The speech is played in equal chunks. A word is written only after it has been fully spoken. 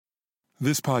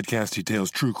This podcast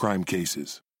details true crime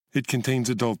cases. It contains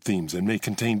adult themes and may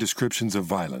contain descriptions of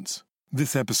violence.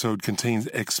 This episode contains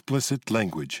explicit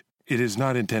language. It is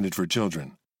not intended for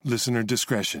children. Listener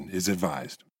discretion is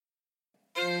advised.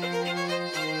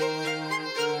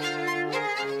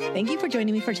 Thank you for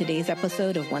joining me for today's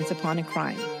episode of Once Upon a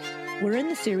Crime. We're in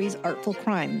the series Artful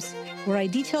Crimes, where I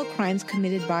detail crimes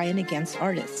committed by and against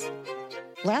artists.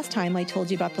 Last time I told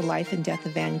you about the life and death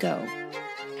of Van Gogh,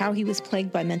 how he was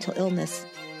plagued by mental illness,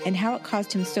 and how it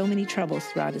caused him so many troubles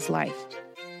throughout his life.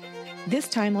 This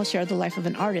time I'll share the life of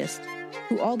an artist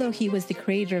who, although he was the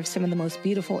creator of some of the most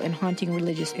beautiful and haunting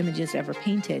religious images ever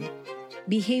painted,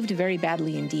 behaved very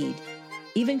badly indeed,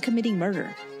 even committing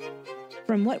murder.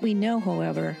 From what we know,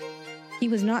 however, he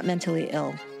was not mentally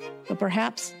ill, but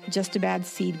perhaps just a bad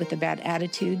seed with a bad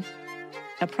attitude,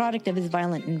 a product of his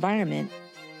violent environment,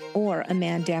 or a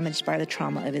man damaged by the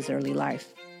trauma of his early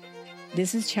life.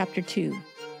 This is Chapter 2,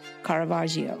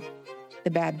 Caravaggio, the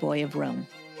Bad Boy of Rome.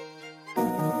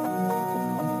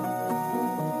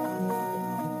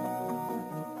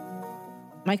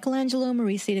 Michelangelo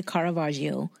Merisi de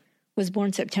Caravaggio was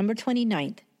born September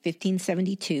 29,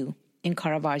 1572, in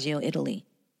Caravaggio, Italy,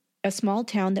 a small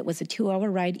town that was a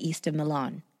 2-hour ride east of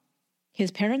Milan.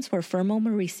 His parents were Fermo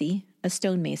Merisi, a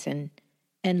stonemason,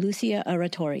 and Lucia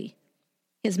Aratori.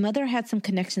 His mother had some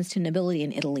connections to nobility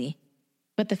in Italy,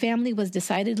 but the family was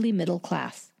decidedly middle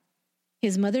class.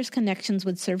 His mother's connections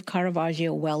would serve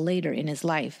Caravaggio well later in his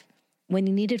life, when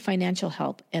he needed financial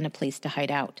help and a place to hide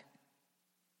out.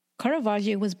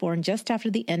 Caravaggio was born just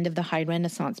after the end of the High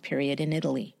Renaissance period in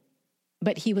Italy,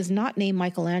 but he was not named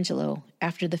Michelangelo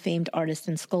after the famed artist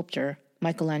and sculptor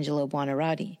Michelangelo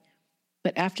Buonarroti,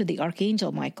 but after the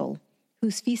Archangel Michael,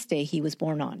 whose feast day he was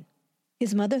born on.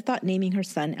 His mother thought naming her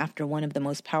son after one of the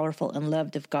most powerful and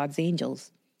loved of God's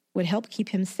angels would help keep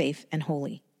him safe and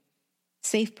holy.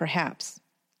 Safe, perhaps.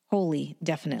 Holy,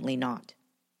 definitely not.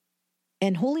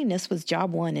 And holiness was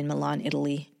job one in Milan,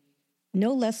 Italy,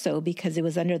 no less so because it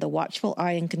was under the watchful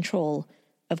eye and control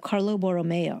of Carlo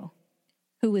Borromeo,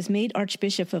 who was made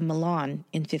Archbishop of Milan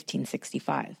in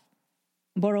 1565.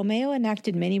 Borromeo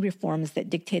enacted many reforms that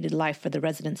dictated life for the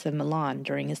residents of Milan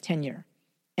during his tenure,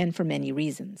 and for many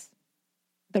reasons.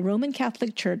 The Roman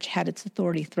Catholic Church had its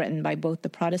authority threatened by both the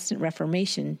Protestant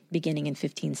Reformation, beginning in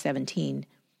 1517,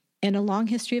 and a long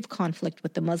history of conflict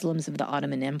with the Muslims of the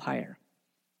Ottoman Empire.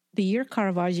 The year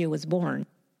Caravaggio was born,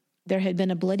 there had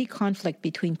been a bloody conflict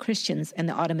between Christians and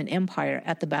the Ottoman Empire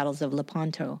at the battles of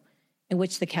Lepanto, in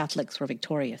which the Catholics were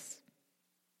victorious.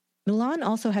 Milan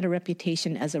also had a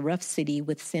reputation as a rough city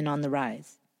with sin on the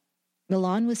rise.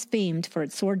 Milan was famed for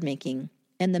its sword-making,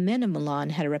 and the men of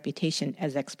Milan had a reputation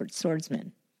as expert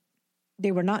swordsmen.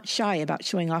 They were not shy about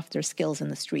showing off their skills in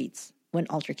the streets when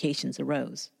altercations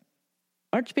arose.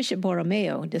 Archbishop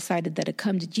Borromeo decided that a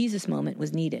come-to-Jesus moment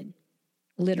was needed,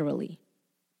 literally,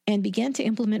 and began to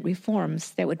implement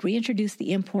reforms that would reintroduce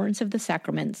the importance of the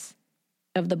sacraments,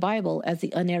 of the Bible as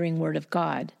the unerring Word of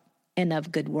God, and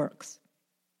of good works.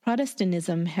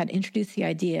 Protestantism had introduced the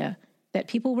idea that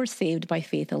people were saved by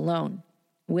faith alone,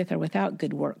 with or without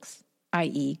good works,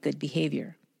 i.e., good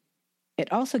behavior.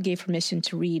 It also gave permission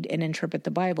to read and interpret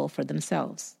the Bible for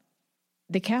themselves.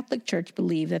 The Catholic Church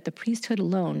believed that the priesthood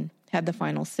alone had the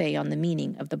final say on the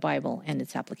meaning of the Bible and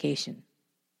its application.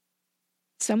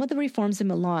 Some of the reforms in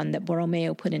Milan that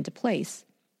Borromeo put into place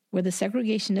were the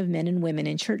segregation of men and women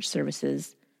in church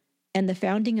services and the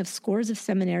founding of scores of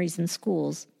seminaries and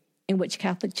schools in which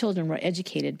Catholic children were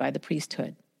educated by the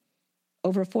priesthood.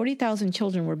 Over 40,000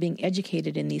 children were being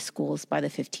educated in these schools by the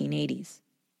 1580s.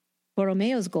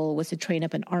 Borromeo's goal was to train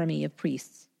up an army of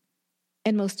priests.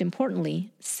 And most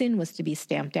importantly, sin was to be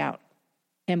stamped out,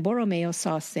 and Borromeo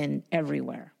saw sin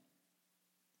everywhere.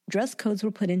 Dress codes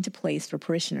were put into place for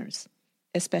parishioners,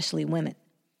 especially women.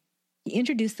 He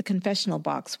introduced the confessional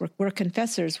box where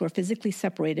confessors were physically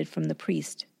separated from the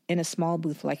priest in a small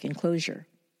booth-like enclosure.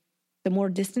 The more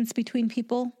distance between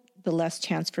people, the less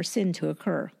chance for sin to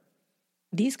occur.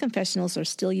 These confessionals are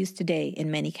still used today in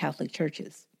many Catholic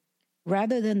churches.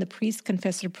 Rather than the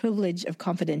priest-confessor privilege of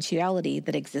confidentiality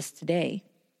that exists today,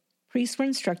 priests were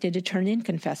instructed to turn in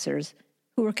confessors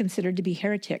who were considered to be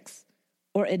heretics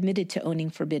or admitted to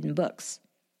owning forbidden books,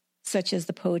 such as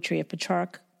the poetry of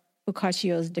Petrarch,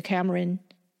 Boccaccio's Decameron,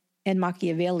 and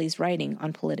Machiavelli's writing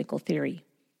on political theory,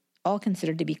 all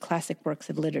considered to be classic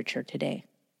works of literature today.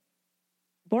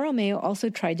 Borromeo also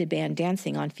tried to ban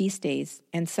dancing on feast days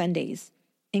and Sundays,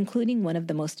 including one of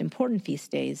the most important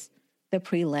feast days, the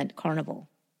pre-Lent Carnival.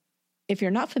 If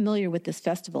you're not familiar with this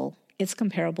festival, it's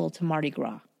comparable to Mardi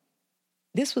Gras.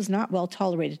 This was not well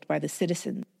tolerated by the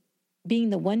citizens, being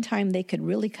the one time they could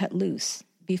really cut loose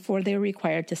before they were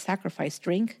required to sacrifice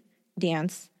drink,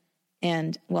 dance,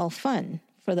 and, fun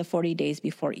for the 40 days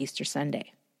before Easter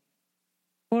Sunday.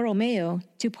 Borromeo,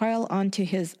 to pile onto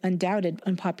his undoubted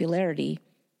unpopularity,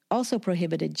 also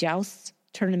prohibited jousts,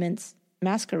 tournaments,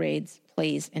 masquerades,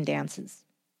 plays, and dances.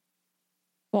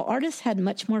 While artists had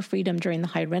much more freedom during the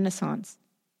High Renaissance,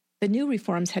 the new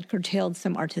reforms had curtailed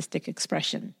some artistic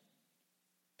expression.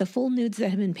 The full nudes that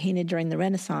had been painted during the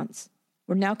Renaissance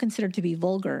were now considered to be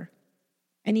vulgar,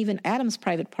 and even Adam's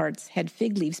private parts had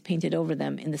fig leaves painted over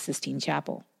them in the Sistine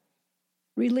Chapel.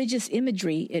 Religious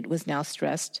imagery, it was now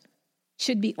stressed,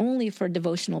 should be only for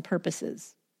devotional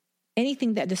purposes.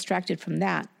 Anything that distracted from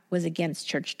that was against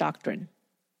church doctrine.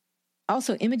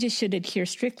 Also, images should adhere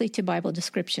strictly to Bible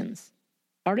descriptions.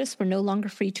 Artists were no longer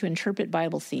free to interpret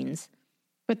Bible scenes,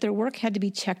 but their work had to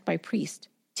be checked by priests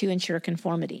to ensure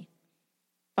conformity.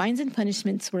 Fines and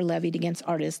punishments were levied against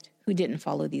artists who didn't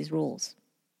follow these rules.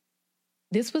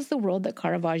 This was the world that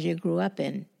Caravaggio grew up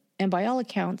in, and by all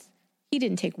accounts, he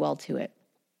didn't take well to it.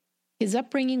 His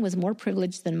upbringing was more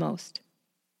privileged than most.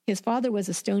 His father was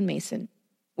a stonemason,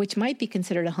 which might be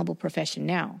considered a humble profession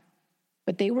now,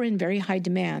 but they were in very high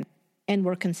demand and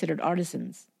were considered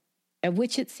artisans, of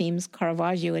which it seems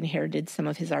Caravaggio inherited some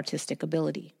of his artistic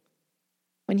ability.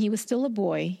 When he was still a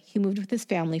boy, he moved with his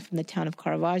family from the town of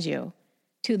Caravaggio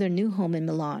to their new home in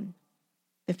Milan.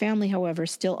 The family, however,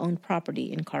 still owned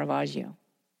property in Caravaggio.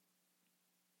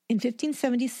 In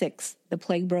 1576, the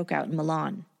plague broke out in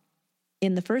Milan.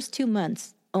 In the first 2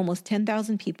 months, almost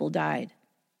 10,000 people died.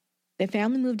 The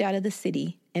family moved out of the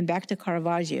city and back to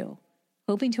Caravaggio,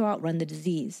 hoping to outrun the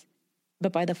disease.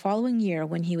 But by the following year,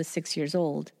 when he was 6 years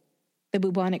old, the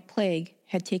bubonic plague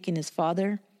had taken his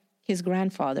father, his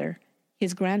grandfather,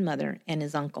 his grandmother, and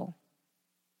his uncle.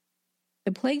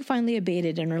 The plague finally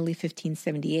abated in early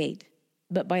 1578,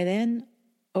 but by then,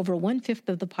 over 1/5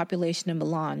 of the population of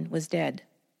Milan was dead.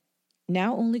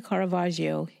 Now only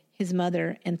Caravaggio, his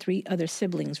mother, and 3 other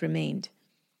siblings remained.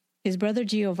 His brother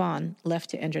Giovan left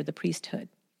to enter the priesthood.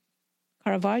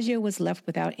 Caravaggio was left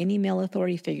without any male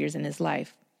authority figures in his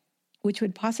life, which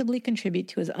would possibly contribute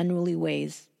to his unruly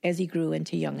ways as he grew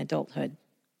into young adulthood.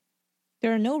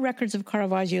 There are no records of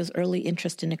Caravaggio's early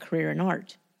interest in a career in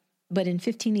art, but in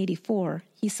 1584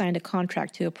 he signed a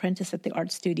contract to apprentice at the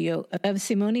art studio of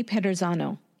Simone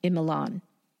Pederzano in Milan.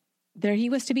 There he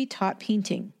was to be taught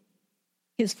painting.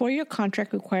 His 4-year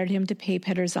contract required him to pay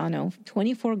Pederzano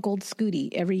 24 gold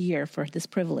scudi every year for this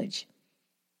privilege.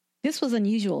 This was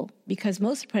unusual because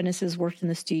most apprentices worked in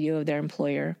the studio of their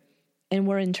employer and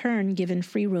were in turn given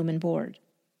free room and board.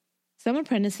 Some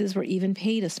apprentices were even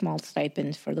paid a small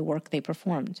stipend for the work they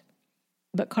performed,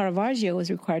 but Caravaggio was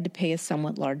required to pay a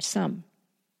somewhat large sum.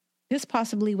 This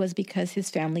possibly was because his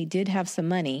family did have some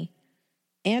money,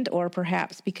 and or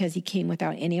perhaps because he came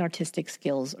without any artistic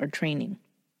skills or training.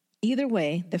 Either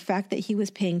way, the fact that he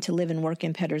was paying to live and work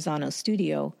in Pederzano's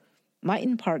studio might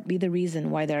in part be the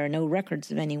reason why there are no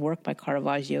records of any work by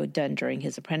Caravaggio done during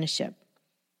his apprenticeship.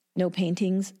 No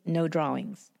paintings, no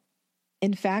drawings.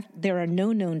 In fact, there are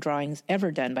no known drawings ever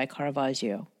done by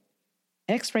Caravaggio.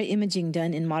 X-ray imaging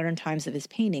done in modern times of his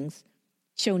paintings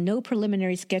show no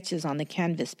preliminary sketches on the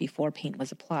canvas before paint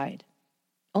was applied,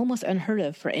 almost unheard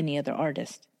of for any other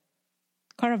artist.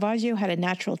 Caravaggio had a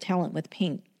natural talent with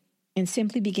paint and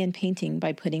simply began painting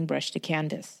by putting brush to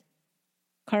canvas.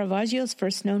 Caravaggio's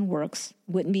first known works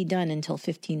wouldn't be done until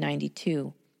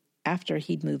 1592, after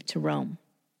he'd moved to Rome.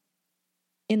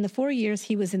 In the 4 years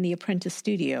he was in the apprentice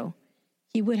studio,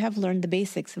 he would have learned the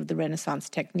basics of the Renaissance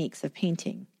techniques of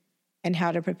painting and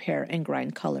how to prepare and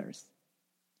grind colors.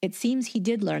 It seems he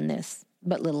did learn this,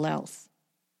 but little else.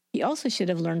 He also should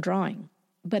have learned drawing,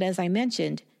 but as I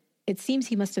mentioned, it seems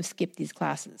he must have skipped these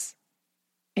classes.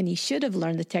 And he should have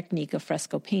learned the technique of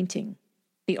fresco painting,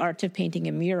 the art of painting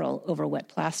a mural over wet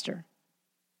plaster.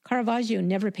 Caravaggio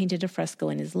never painted a fresco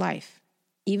in his life,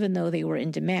 even though they were in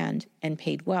demand and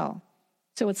paid well,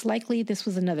 so it's likely this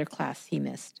was another class he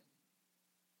missed.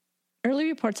 Early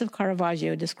reports of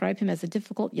Caravaggio describe him as a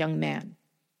difficult young man.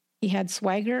 He had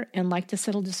swagger and liked to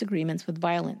settle disagreements with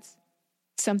violence,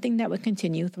 something that would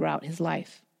continue throughout his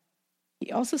life.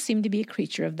 He also seemed to be a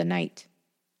creature of the night,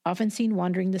 often seen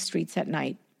wandering the streets at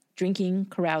night, drinking,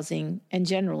 carousing, and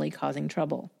generally causing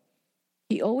trouble.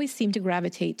 He always seemed to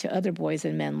gravitate to other boys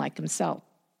and men like himself,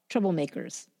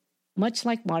 troublemakers, much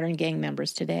like modern gang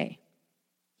members today.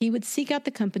 He would seek out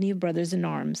the company of brothers in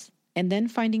arms, and then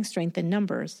finding strength in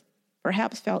numbers,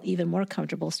 perhaps felt even more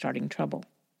comfortable starting trouble.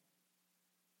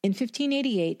 In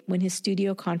 1588, when his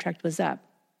studio contract was up,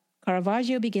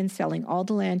 Caravaggio began selling all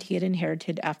the land he had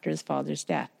inherited after his father's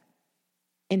death.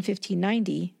 In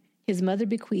 1590, his mother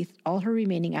bequeathed all her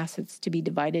remaining assets to be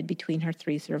divided between her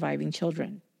 3 surviving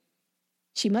children.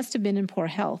 She must have been in poor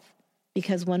health,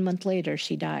 because 1 month later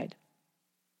she died.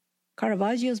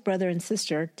 Caravaggio's brother and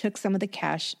sister took some of the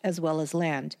cash as well as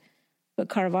land, but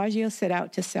Caravaggio set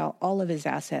out to sell all of his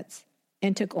assets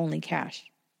and took only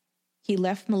cash. He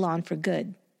left Milan for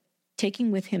good,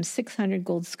 taking with him 600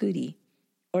 gold scudi,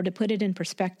 or to put it in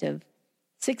perspective,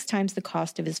 6 times the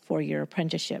cost of his 4-year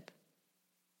apprenticeship.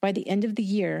 By the end of the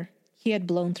year, he had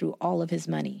blown through all of his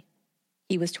money.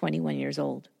 He was 21 years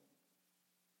old.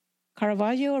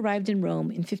 Caravaggio arrived in Rome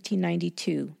in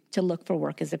 1592 to look for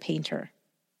work as a painter.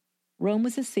 Rome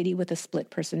was a city with a split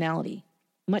personality,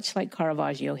 much like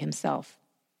Caravaggio himself.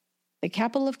 The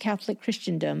capital of Catholic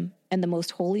Christendom and the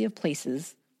most holy of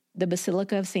places, the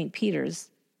Basilica of St. Peter's,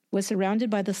 was surrounded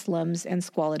by the slums and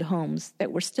squalid homes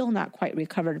that were still not quite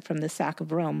recovered from the sack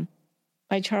of Rome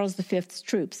by Charles V's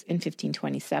troops in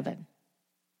 1527.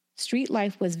 Street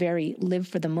life was very live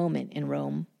for the moment in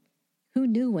Rome. Who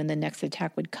knew when the next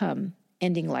attack would come,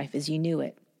 ending life as you knew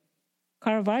it?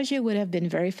 Caravaggio would have been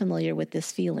very familiar with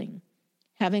this feeling,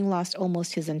 having lost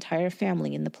almost his entire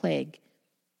family in the plague,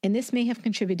 and this may have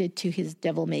contributed to his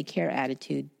devil-may-care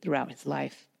attitude throughout his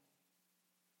life.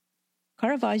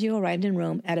 Caravaggio arrived in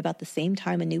Rome at about the same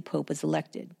time a new pope was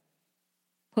elected.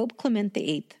 Pope Clement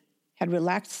VIII had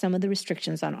relaxed some of the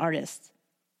restrictions on artists,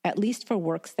 at least for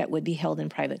works that would be held in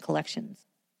private collections,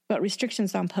 but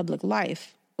restrictions on public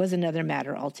life was another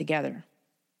matter altogether.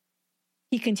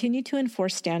 He continued to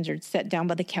enforce standards set down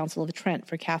by the Council of Trent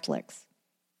for Catholics.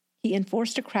 He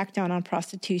enforced a crackdown on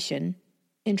prostitution,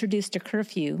 introduced a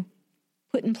curfew,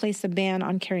 put in place a ban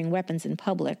on carrying weapons in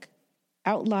public,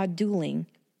 outlawed dueling,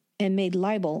 and made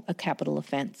libel a capital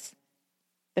offense.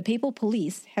 The papal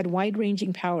police had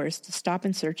wide-ranging powers to stop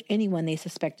and search anyone they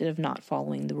suspected of not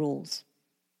following the rules.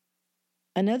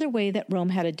 Another way that Rome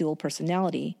had a dual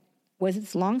personality was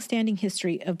its long-standing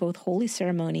history of both holy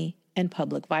ceremony and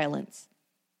public violence.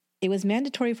 It was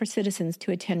mandatory for citizens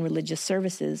to attend religious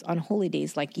services on holy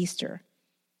days like Easter,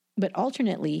 but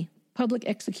alternately, public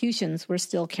executions were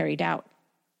still carried out,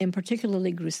 in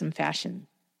particularly gruesome fashion.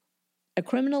 A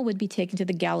criminal would be taken to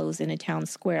the gallows in a town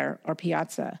square or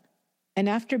piazza, and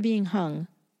after being hung,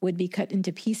 would be cut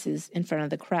into pieces in front of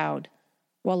the crowd,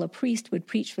 while a priest would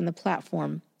preach from the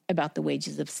platform about the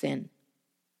wages of sin.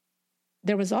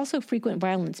 There was also frequent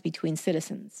violence between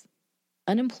citizens.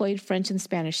 Unemployed French and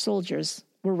Spanish soldiers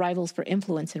were rivals for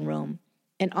influence in Rome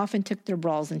and often took their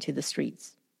brawls into the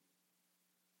streets.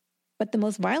 But the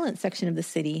most violent section of the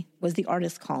city was the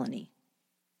artist colony.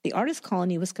 The artist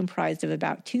colony was comprised of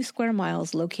about 2 square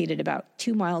miles located about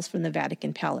 2 miles from the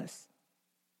Vatican Palace.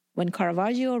 When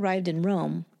Caravaggio arrived in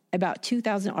Rome, about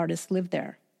 2,000 artists lived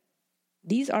there.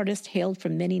 These artists hailed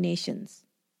from many nations.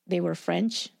 They were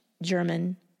French,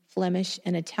 German, Flemish,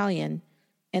 and Italian,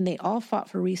 and they all fought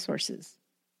for resources,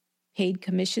 paid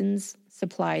commissions,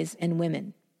 supplies, and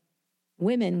women.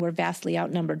 Women were vastly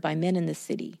outnumbered by men in the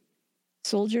city.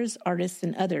 Soldiers, artists,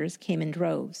 and others came in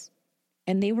droves,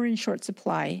 and they were in short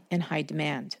supply and high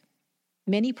demand.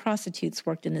 Many prostitutes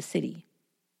worked in the city.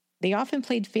 They often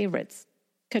played favorites,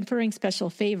 conferring special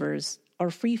favors or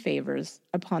free favors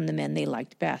upon the men they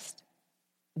liked best.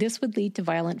 This would lead to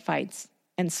violent fights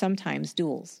and sometimes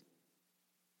duels.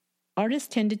 Artists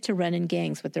tended to run in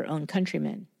gangs with their own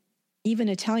countrymen. Even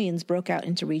Italians broke out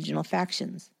into regional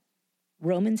factions.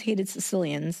 Romans hated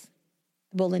Sicilians,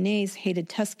 the Bolognese hated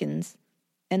Tuscans,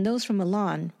 and those from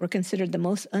Milan were considered the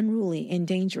most unruly and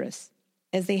dangerous,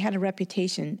 as they had a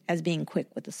reputation as being quick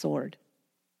with the sword.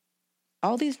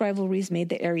 All these rivalries made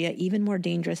the area even more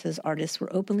dangerous as artists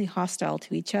were openly hostile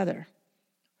to each other,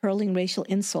 hurling racial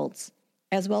insults,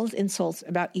 as well as insults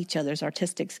about each other's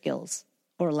artistic skills,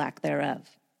 or lack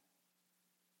thereof.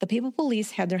 The papal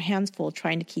police had their hands full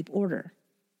trying to keep order.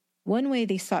 One way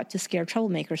they sought to scare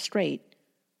troublemakers straight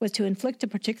was to inflict a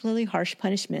particularly harsh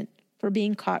punishment for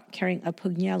being caught carrying a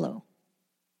pugnello,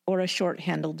 or a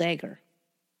short-handled dagger.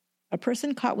 A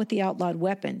person caught with the outlawed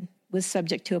weapon was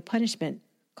subject to a punishment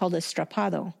called a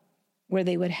strappado, where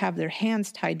they would have their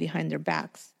hands tied behind their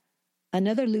backs.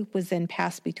 Another loop was then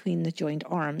passed between the joined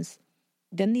arms.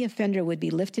 Then the offender would be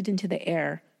lifted into the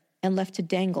air and left to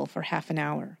dangle for half an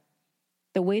hour.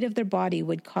 The weight of their body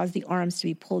would cause the arms to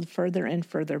be pulled further and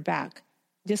further back,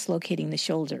 dislocating the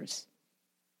shoulders.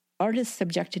 Artists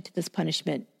subjected to this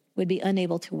punishment would be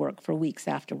unable to work for weeks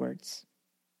afterwards.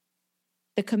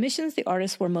 The commissions the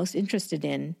artists were most interested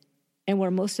in, and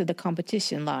where most of the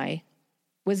competition lay,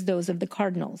 was those of the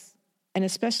cardinals, and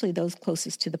especially those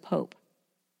closest to the Pope.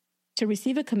 To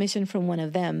receive a commission from one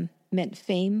of them meant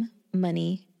fame,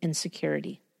 money, and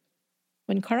security.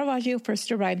 When Caravaggio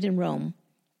first arrived in Rome,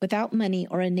 Without money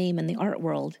or a name in the art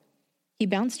world, he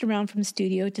bounced around from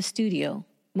studio to studio,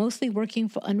 mostly working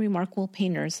for unremarkable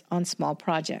painters on small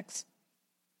projects.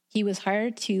 He was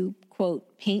hired to,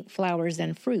 quote, paint flowers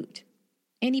and fruit,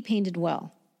 and he painted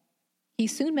well. He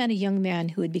soon met a young man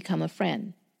who had become a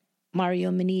friend,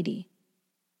 Mario Minetti.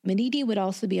 Minetti would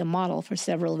also be a model for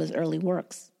several of his early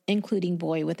works, including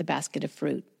Boy with a Basket of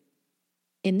Fruit.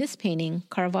 In this painting,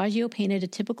 Caravaggio painted a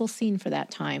typical scene for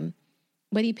that time,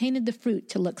 but he painted the fruit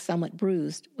to look somewhat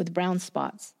bruised with brown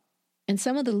spots, and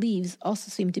some of the leaves also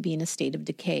seemed to be in a state of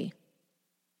decay.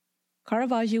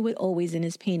 Caravaggio would always, in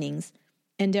his paintings,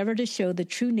 endeavor to show the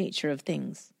true nature of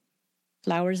things.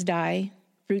 Flowers die,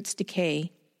 fruits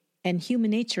decay, and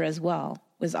human nature as well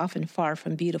was often far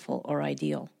from beautiful or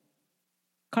ideal.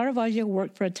 Caravaggio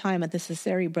worked for a time at the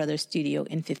Cesare Brothers studio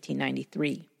in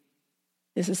 1593.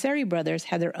 The Cesare Brothers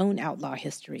had their own outlaw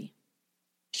history.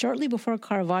 Shortly before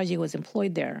Caravaggio was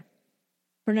employed there,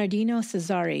 Bernardino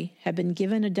Cesare had been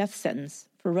given a death sentence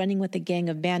for running with a gang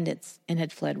of bandits and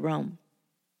had fled Rome.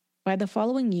 By the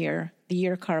following year, the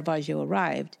year Caravaggio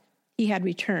arrived, he had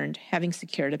returned, having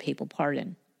secured a papal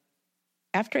pardon.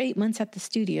 After 8 months at the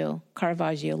studio,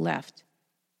 Caravaggio left.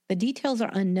 The details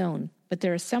are unknown, but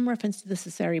there is some reference to the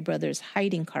Cesare brothers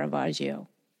hiding Caravaggio,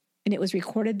 and it was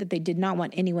recorded that they did not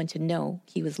want anyone to know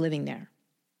he was living there.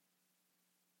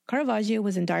 Caravaggio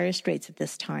was in dire straits at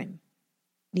this time.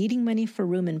 Needing money for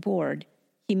room and board,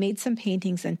 he made some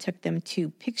paintings and took them to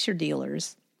picture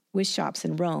dealers with shops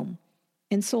in Rome,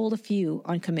 and sold a few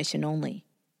on commission only.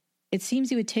 It seems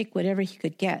he would take whatever he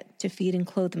could get to feed and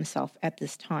clothe himself at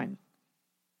this time.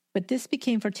 But this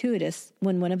became fortuitous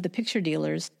when one of the picture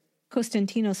dealers,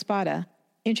 Costantino Spada,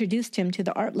 introduced him to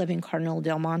the art-loving Cardinal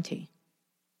del Monte.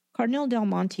 Cardinal del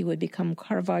Monte would become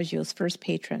Caravaggio's first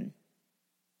patron.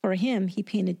 For him, he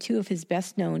painted two of his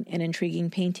best-known and intriguing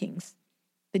paintings,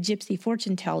 the Gypsy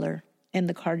Fortune Teller and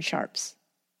the Card Sharps.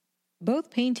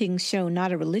 Both paintings show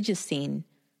not a religious scene,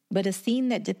 but a scene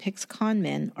that depicts con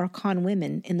men or con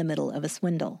women in the middle of a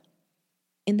swindle.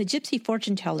 In the Gypsy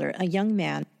Fortune Teller, a young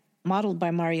man, modeled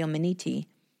by Mario Minetti,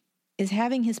 is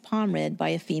having his palm read by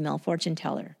a female fortune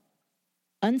teller.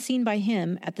 Unseen by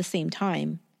him at the same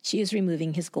time, she is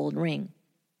removing his gold ring.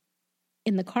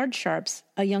 In the Card Sharps,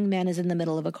 a young man is in the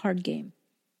middle of a card game.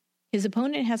 His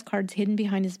opponent has cards hidden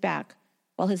behind his back,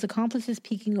 while his accomplice is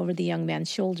peeking over the young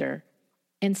man's shoulder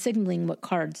and signaling what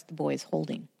cards the boy is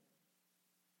holding.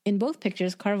 In both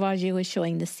pictures, Caravaggio is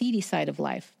showing the seedy side of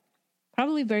life,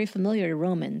 probably very familiar to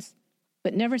Romans,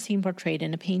 but never seen portrayed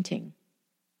in a painting.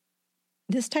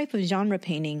 This type of genre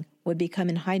painting would become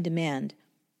in high demand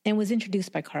and was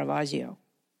introduced by Caravaggio.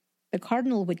 The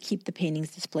cardinal would keep the paintings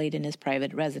displayed in his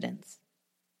private residence.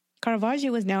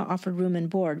 Caravaggio was now offered room and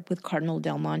board with Cardinal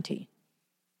del Monte.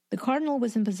 The cardinal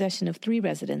was in possession of 3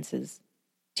 residences,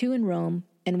 2 in Rome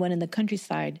and 1 in the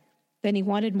countryside, then he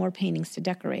wanted more paintings to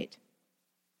decorate.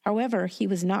 However, he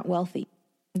was not wealthy.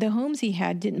 The homes he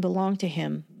had didn't belong to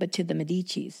him, but to the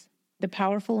Medicis, the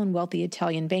powerful and wealthy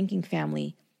Italian banking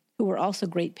family who were also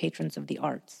great patrons of the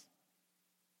arts.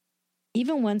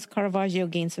 Even once Caravaggio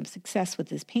gained some success with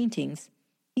his paintings,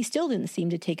 he still didn't seem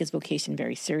to take his vocation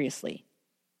very seriously.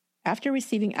 After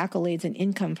receiving accolades and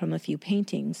income from a few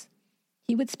paintings,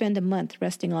 he would spend a month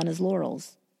resting on his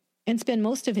laurels and spend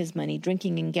most of his money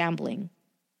drinking and gambling,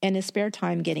 and his spare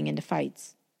time getting into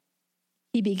fights.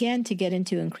 He began to get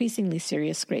into increasingly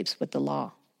serious scrapes with the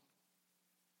law.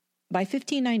 By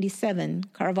 1597,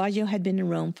 Caravaggio had been in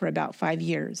Rome for about 5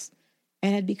 years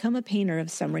and had become a painter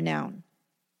of some renown.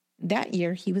 That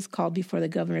year, he was called before the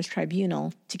governor's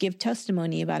tribunal to give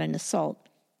testimony about an assault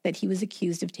that he was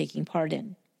accused of taking part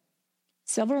in.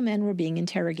 Several men were being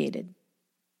interrogated.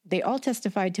 They all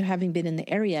testified to having been in the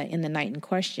area in the night in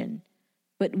question,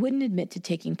 but wouldn't admit to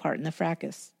taking part in the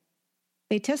fracas.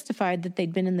 They testified that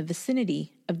they'd been in the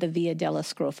vicinity of the Via della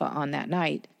Scrofa on that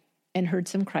night and heard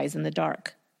some cries in the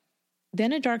dark.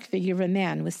 Then a dark figure of a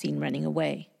man was seen running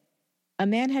away. A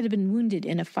man had been wounded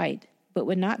in a fight, but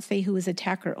would not say who his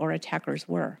attacker or attackers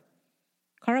were.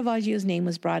 Caravaggio's name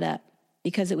was brought up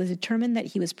because it was determined that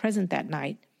he was present that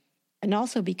night, and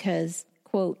also because,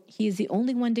 quote, he is the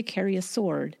only one to carry a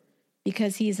sword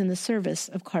because he is in the service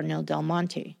of Cardinal del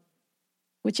Monte,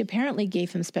 which apparently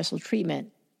gave him special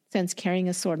treatment since carrying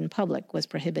a sword in public was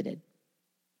prohibited.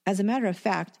 As a matter of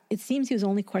fact, it seems he was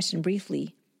only questioned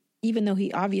briefly, even though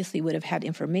he obviously would have had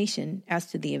information as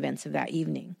to the events of that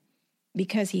evening,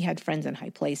 because he had friends in high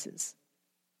places.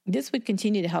 This would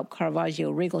continue to help Caravaggio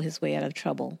wriggle his way out of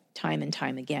trouble time and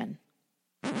time again.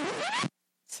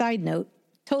 Side note,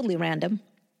 totally random.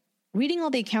 Reading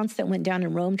all the accounts that went down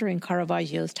in Rome during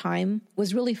Caravaggio's time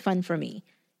was really fun for me,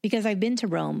 because I've been to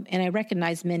Rome and I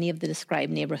recognize many of the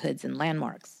described neighborhoods and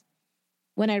landmarks.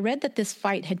 When I read that this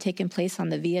fight had taken place on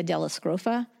the Via della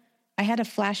Scrofa, I had a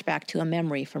flashback to a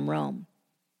memory from Rome.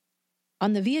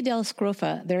 On the Via della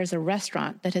Scrofa, there is a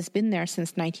restaurant that has been there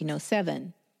since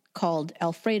 1907, called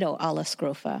Alfredo alla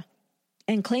Scrofa,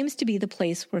 and claims to be the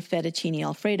place where fettuccine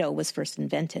Alfredo was first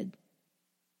invented.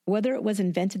 Whether it was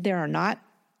invented there or not,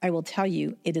 I will tell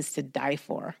you, it is to die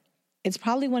for. It's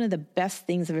probably one of the best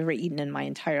things I've ever eaten in my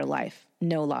entire life,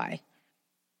 no lie.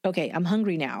 Okay, I'm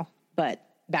hungry now, but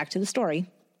back to the story.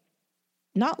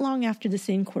 Not long after this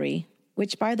inquiry,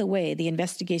 which, by the way, the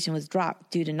investigation was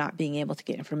dropped due to not being able to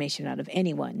get information out of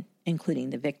anyone, including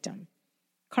the victim,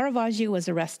 Caravaggio was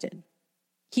arrested.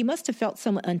 He must have felt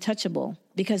somewhat untouchable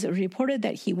because it was reported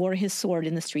that he wore his sword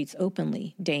in the streets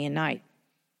openly, day and night,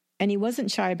 and he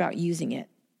wasn't shy about using it.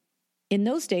 In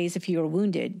those days, if you were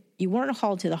wounded, you weren't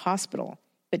hauled to the hospital,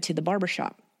 but to the barber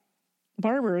shop.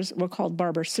 Barbers were called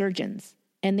barber surgeons,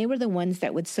 and they were the ones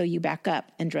that would sew you back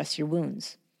up and dress your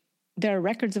wounds. There are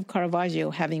records of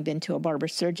Caravaggio having been to a barber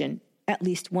surgeon at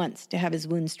least once to have his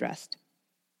wounds dressed.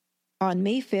 On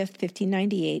May 5,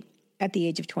 1598, at the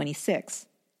age of 26,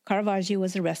 Caravaggio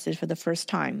was arrested for the first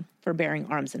time for bearing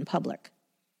arms in public.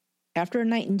 After a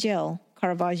night in jail,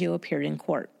 Caravaggio appeared in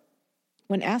court.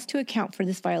 When asked to account for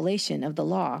this violation of the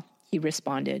law, he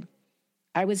responded,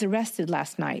 "I was arrested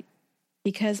last night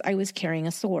because I was carrying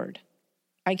a sword.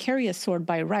 I carry a sword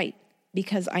by right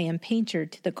because I am painter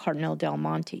to the Cardinal del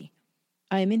Monte.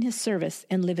 I am in his service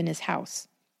and live in his house.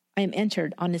 I am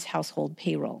entered on his household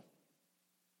payroll."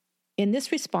 In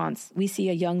this response, we see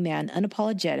a young man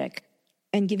unapologetic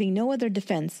and giving no other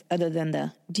defense other than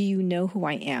the "do you know who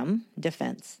I am"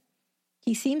 defense.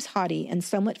 He seems haughty and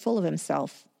somewhat full of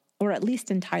himself, or at least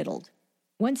entitled.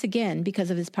 Once again, because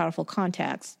of his powerful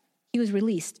contacts, he was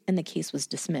released and the case was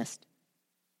dismissed.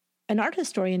 An art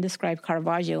historian described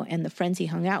Caravaggio and the friends he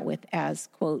hung out with as,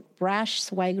 quote, brash,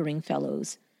 swaggering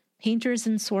fellows, painters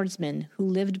and swordsmen who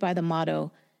lived by the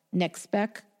motto, nec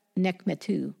spec, nec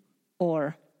metu,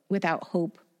 or without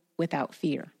hope, without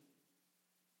fear.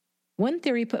 One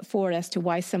theory put forward as to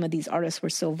why some of these artists were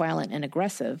so violent and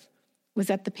aggressive was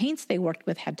that the paints they worked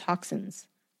with had toxins,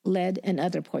 lead and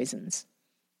other poisons.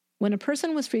 When a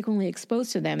person was frequently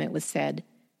exposed to them, it was said,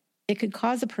 it could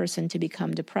cause a person to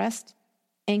become depressed,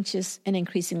 anxious, and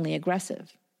increasingly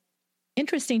aggressive.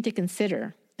 Interesting to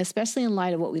consider, especially in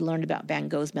light of what we learned about Van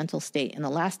Gogh's mental state in the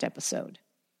last episode.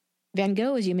 Van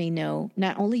Gogh, as you may know,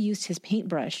 not only used his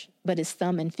paintbrush, but his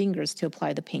thumb and fingers to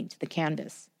apply the paint to the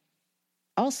canvas.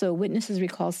 Also, witnesses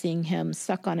recall seeing him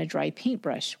suck on a dry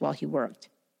paintbrush while he worked.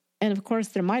 And of course,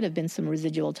 there might have been some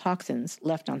residual toxins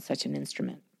left on such an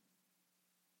instrument.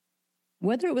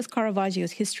 Whether it was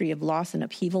Caravaggio's history of loss and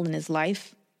upheaval in his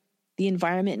life, the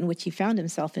environment in which he found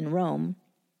himself in Rome,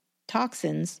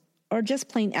 toxins, or just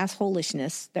plain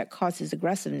assholishness that caused his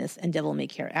aggressiveness and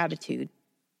devil-may-care attitude,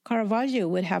 Caravaggio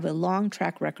would have a long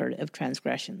track record of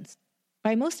transgressions.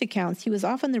 By most accounts, he was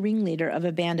often the ringleader of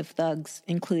a band of thugs,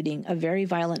 including a very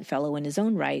violent fellow in his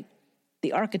own right,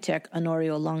 the architect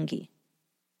Onorio Longhi.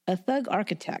 A thug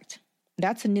architect.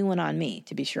 That's a new one on me,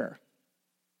 to be sure.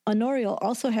 Onorio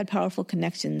also had powerful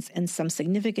connections and some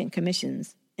significant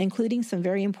commissions, including some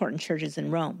very important churches in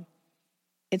Rome.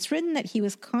 It's written that he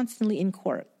was constantly in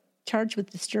court, charged with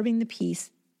disturbing the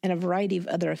peace and a variety of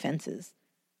other offenses,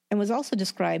 and was also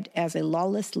described as a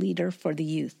lawless leader for the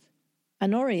youth.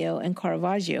 Onorio and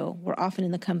Caravaggio were often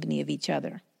in the company of each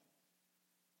other.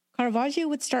 Caravaggio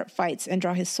would start fights and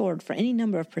draw his sword for any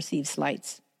number of perceived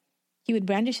slights. He would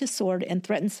brandish his sword and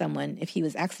threaten someone if he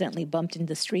was accidentally bumped in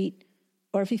the street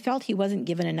or if he felt he wasn't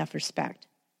given enough respect.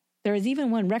 There is even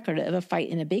one record of a fight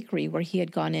in a bakery where he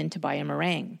had gone in to buy a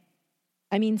meringue.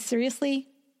 I mean, seriously?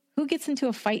 Who gets into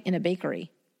a fight in a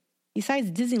bakery? Besides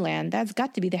Disneyland, that's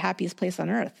got to be the happiest place on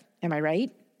earth, am I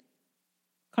right?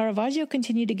 Caravaggio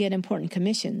continued to get important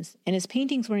commissions, and his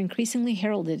paintings were increasingly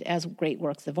heralded as great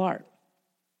works of art.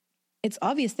 It's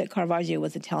obvious that Caravaggio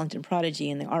was a talented prodigy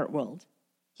in the art world.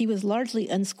 He was largely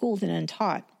unschooled and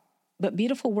untaught, but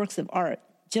beautiful works of art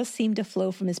just seemed to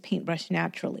flow from his paintbrush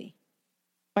naturally.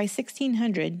 By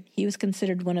 1600, he was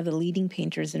considered one of the leading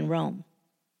painters in Rome.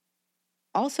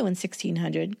 Also in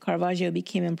 1600, Caravaggio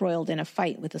became embroiled in a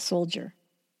fight with a soldier.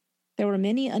 There were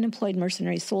many unemployed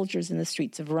mercenary soldiers in the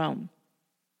streets of Rome.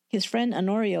 His friend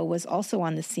Onorio was also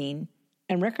on the scene,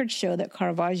 and records show that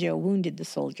Caravaggio wounded the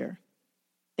soldier.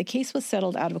 The case was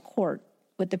settled out of court,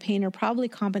 with the painter probably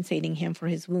compensating him for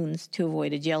his wounds to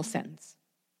avoid a jail sentence.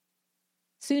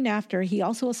 Soon after, he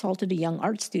also assaulted a young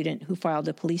art student who filed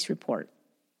a police report.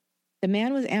 The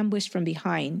man was ambushed from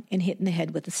behind and hit in the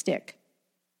head with a stick.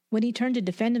 When he turned to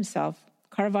defend himself,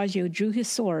 Caravaggio drew his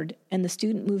sword and the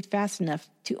student moved fast enough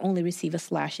to only receive a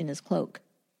slash in his cloak.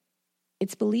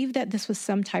 It's believed that this was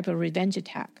some type of revenge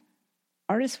attack.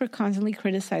 Artists were constantly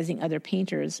criticizing other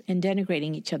painters and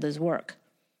denigrating each other's work.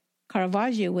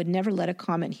 Caravaggio would never let a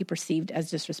comment he perceived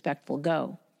as disrespectful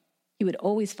go. He would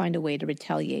always find a way to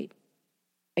retaliate.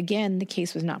 Again, the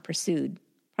case was not pursued,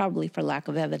 probably for lack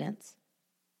of evidence.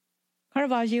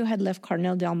 Caravaggio had left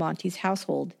Cardinal Del Monte's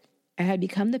household and had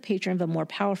become the patron of a more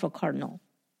powerful cardinal,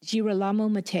 Girolamo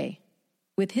Mattei.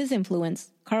 With his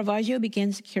influence, Caravaggio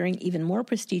began securing even more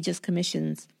prestigious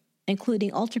commissions,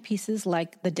 including altarpieces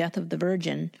like The Death of the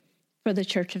Virgin for the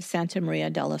Church of Santa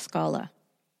Maria della Scala.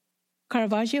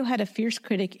 Caravaggio had a fierce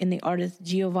critic in the artist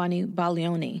Giovanni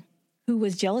Baglioni, who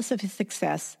was jealous of his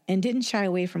success and didn't shy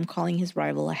away from calling his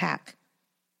rival a hack.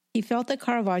 He felt that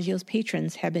Caravaggio's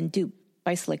patrons had been duped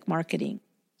by slick marketing.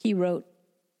 He wrote,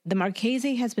 "The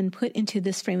Marchese has been put into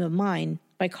this frame of mind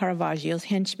by Caravaggio's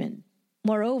henchmen.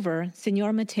 Moreover,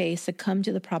 Signor Mattei succumbed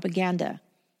to the propaganda.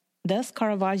 Thus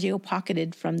Caravaggio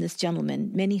pocketed from this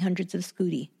gentleman many hundreds of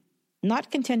scudi."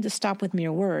 Not content to stop with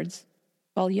mere words,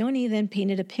 Baglioni then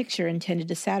painted a picture intended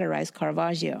to satirize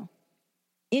Caravaggio.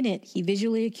 In it, he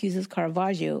visually accuses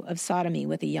Caravaggio of sodomy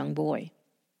with a young boy.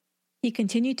 He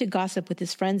continued to gossip with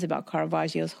his friends about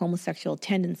Caravaggio's homosexual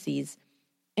tendencies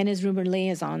and his rumored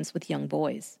liaisons with young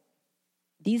boys.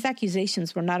 These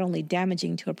accusations were not only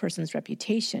damaging to a person's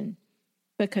reputation,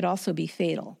 but could also be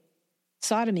fatal.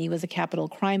 Sodomy was a capital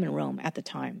crime in Rome at the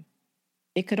time.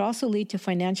 It could also lead to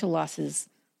financial losses,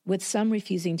 with some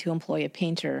refusing to employ a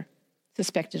painter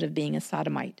suspected of being a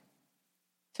sodomite.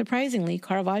 Surprisingly,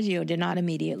 Caravaggio did not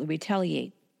immediately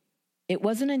retaliate. It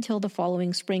wasn't until the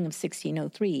following spring of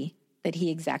 1603 that he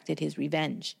exacted his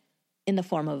revenge, in the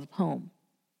form of a poem.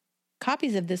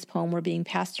 Copies of this poem were being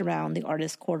passed around the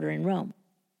artist's quarter in Rome.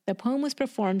 The poem was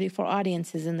performed before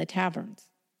audiences in the taverns.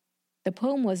 The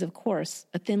poem was, of course,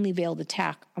 a thinly veiled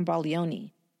attack on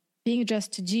Baglioni, being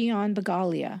addressed to Gian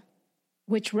Bagaglia,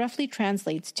 which roughly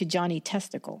translates to Johnny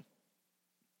Testicle.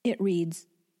 It reads,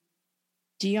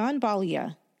 "Gian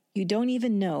Bagaglia, you don't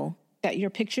even know that your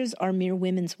pictures are mere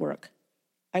women's work.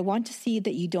 I want to see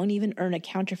that you don't even earn a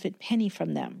counterfeit penny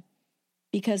from them,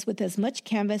 because with as much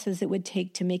canvas as it would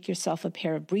take to make yourself a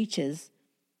pair of breeches,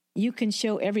 you can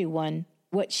show everyone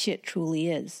what shit truly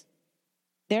is.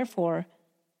 Therefore,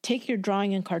 take your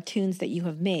drawing and cartoons that you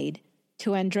have made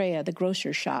to Andrea, the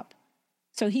grocer's shop,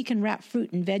 so he can wrap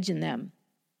fruit and veg in them,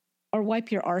 or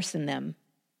wipe your arse in them."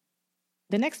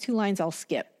 The next two lines I'll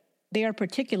skip. They are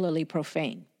particularly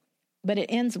profane, but it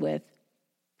ends with,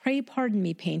 "Pray pardon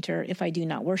me, painter, if I do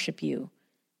not worship you,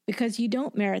 because you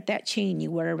don't merit that chain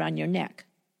you wear around your neck."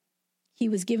 He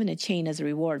was given a chain as a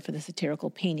reward for the satirical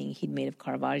painting he'd made of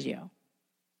Caravaggio.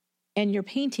 "And your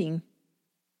painting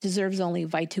deserves only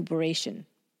vituperation."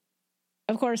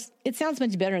 Of course, it sounds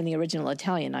much better in the original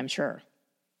Italian, I'm sure.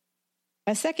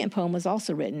 A second poem was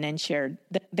also written and shared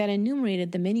that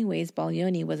enumerated the many ways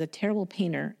Baglioni was a terrible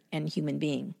painter and human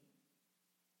being.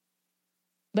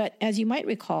 But as you might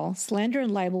recall, slander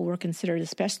and libel were considered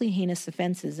especially heinous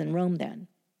offenses in Rome then.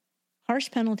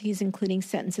 Harsh penalties, including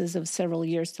sentences of several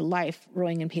years to life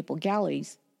rowing in papal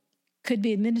galleys, could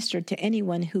be administered to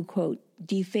anyone who, quote,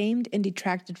 "defamed and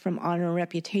detracted from honor and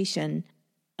reputation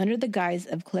under the guise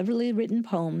of cleverly written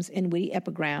poems and witty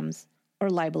epigrams or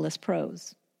libelous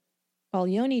prose."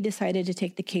 Baglioni decided to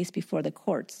take the case before the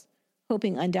courts,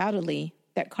 hoping undoubtedly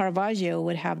that Caravaggio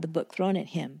would have the book thrown at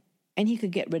him, and he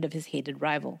could get rid of his hated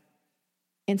rival.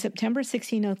 In September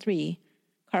 1603,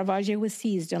 Caravaggio was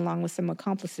seized along with some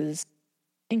accomplices,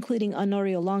 including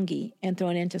Onorio Longhi, and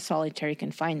thrown into solitary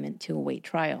confinement to await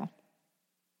trial.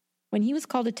 When he was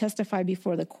called to testify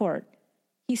before the court,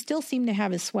 he still seemed to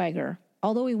have his swagger,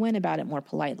 although he went about it more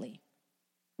politely.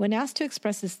 When asked to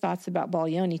express his thoughts about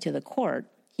Baglioni to the court,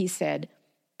 he said,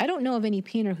 "I don't know of any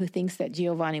painter who thinks that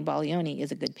Giovanni Baglioni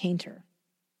is a good painter."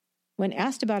 When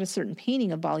asked about a certain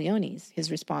painting of Baglioni's,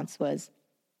 his response was,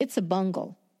 "It's a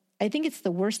bungle. I think it's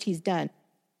the worst he's done,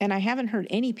 and I haven't heard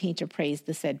any painter praise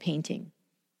the said painting.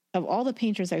 Of all the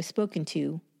painters I've spoken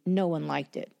to, no one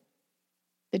liked it."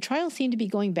 The trial seemed to be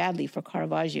going badly for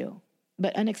Caravaggio,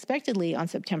 but unexpectedly on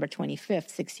September 25,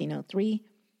 1603,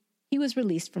 he was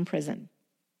released from prison.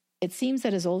 It seems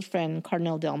that his old friend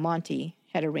Cardinal Del Monte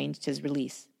had arranged his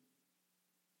release.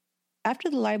 After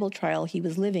the libel trial, he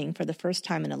was living, for the first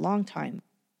time in a long time,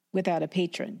 without a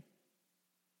patron.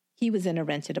 He was in a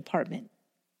rented apartment.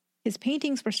 His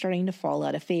paintings were starting to fall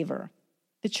out of favor.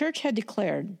 The church had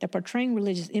declared that portraying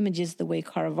religious images the way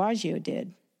Caravaggio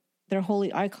did, their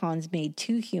holy icons made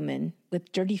too human,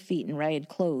 with dirty feet and ragged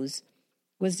clothes,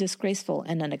 was disgraceful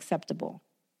and unacceptable.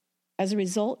 As a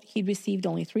result, he'd received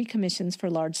only 3 commissions for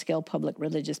large-scale public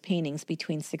religious paintings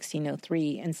between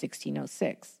 1603 and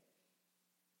 1606.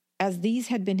 As these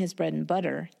had been his bread and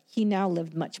butter, he now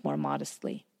lived much more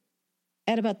modestly.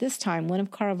 At about this time, one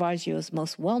of Caravaggio's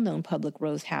most well-known public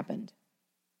rows happened.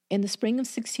 In the spring of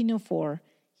 1604,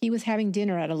 he was having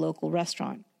dinner at a local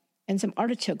restaurant, and some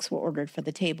artichokes were ordered for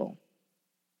the table.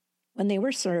 When they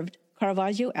were served,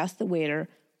 Caravaggio asked the waiter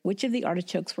which of the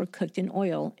artichokes were cooked in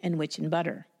oil and which in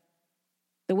butter.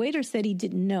 The waiter said he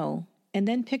didn't know, and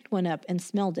then picked one up and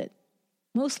smelled it,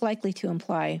 most likely to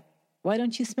imply, "Why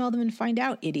don't you smell them and find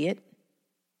out, idiot?"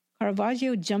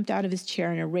 Caravaggio jumped out of his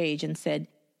chair in a rage and said,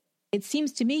 "It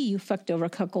seems to me, you fucked-over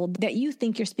cuckold, that you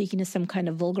think you're speaking to some kind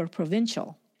of vulgar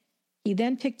provincial." He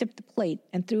then picked up the plate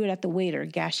and threw it at the waiter,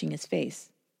 gashing his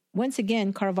face. Once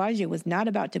again, Caravaggio was not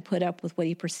about to put up with what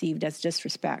he perceived as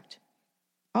disrespect.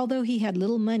 Although he had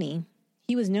little money,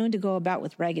 he was known to go about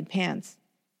with ragged pants,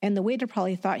 and the waiter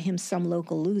probably thought him some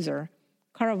local loser.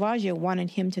 Caravaggio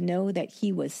wanted him to know that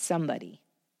he was somebody.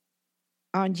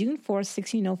 On June 4,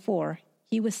 1604,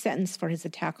 he was sentenced for his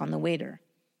attack on the waiter.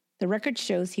 The record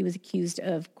shows he was accused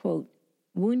of, quote,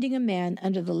 wounding a man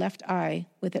under the left eye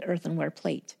with an earthenware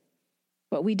plate.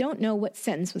 But we don't know what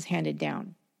sentence was handed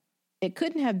down. It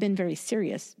couldn't have been very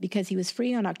serious because he was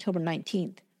free on October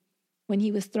 19th, when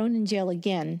he was thrown in jail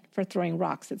again for throwing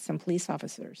rocks at some police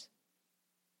officers.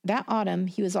 That autumn,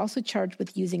 he was also charged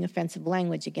with using offensive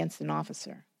language against an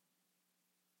officer.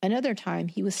 Another time,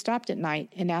 he was stopped at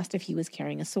night and asked if he was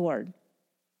carrying a sword.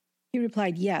 He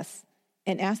replied yes,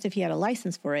 and asked if he had a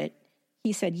license for it.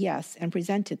 He said yes and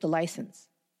presented the license.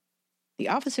 The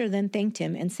officer then thanked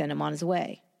him and sent him on his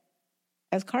way.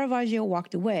 As Caravaggio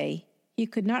walked away, he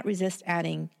could not resist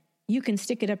adding, "You can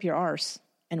stick it up your arse,"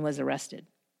 and was arrested.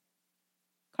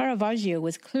 Caravaggio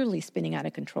was clearly spinning out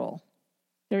of control.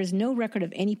 There is no record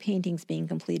of any paintings being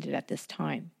completed at this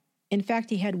time. In fact,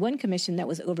 he had one commission that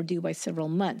was overdue by several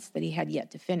months that he had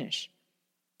yet to finish.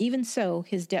 Even so,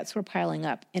 his debts were piling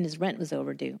up and his rent was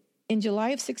overdue. In July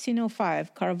of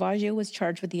 1605, Caravaggio was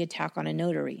charged with the attack on a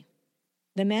notary.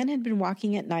 The man had been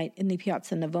walking at night in the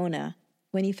Piazza Navona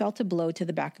when he felt a blow to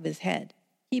the back of his head.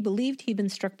 He believed he'd been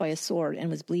struck by a sword and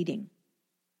was bleeding.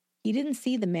 He didn't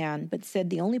see the man, but said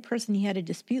the only person he had a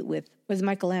dispute with was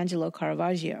Michelangelo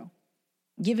Caravaggio.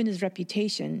 Given his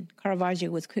reputation,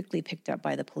 Caravaggio was quickly picked up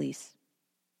by the police.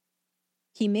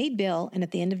 He made bail and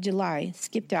at the end of July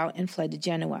skipped out and fled to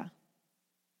Genoa.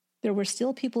 There were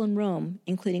still people in Rome,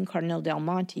 including Cardinal Del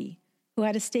Monte, who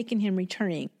had a stake in him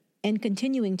returning and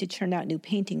continuing to churn out new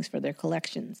paintings for their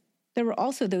collections. There were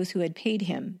also those who had paid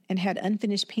him and had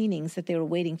unfinished paintings that they were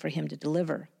waiting for him to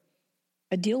deliver.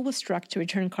 A deal was struck to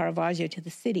return Caravaggio to the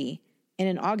city, and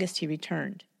in August he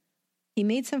returned. He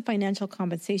made some financial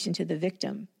compensation to the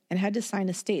victim and had to sign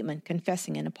a statement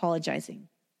confessing and apologizing.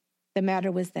 The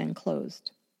matter was then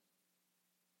closed.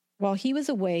 While he was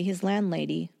away, his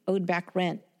landlady owed back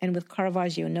rent and with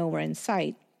Caravaggio nowhere in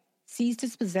sight, seized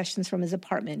his possessions from his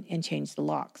apartment and changed the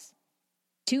locks.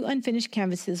 2 unfinished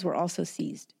canvases were also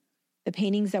seized, the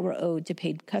paintings that were owed to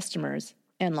paid customers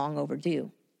and long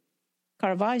overdue.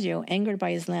 Caravaggio, angered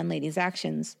by his landlady's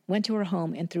actions, went to her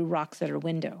home and threw rocks at her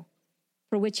window,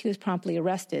 for which he was promptly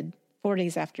arrested 4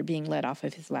 days after being let off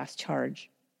of his last charge.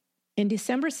 In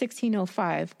December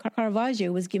 1605,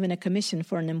 Caravaggio was given a commission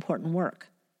for an important work,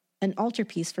 an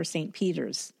altarpiece for St.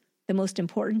 Peter's, the most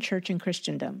important church in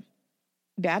Christendom.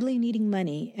 Badly needing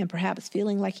money and perhaps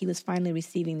feeling like he was finally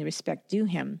receiving the respect due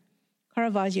him,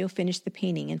 Caravaggio finished the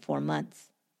painting in 4 months.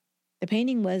 The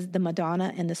painting was The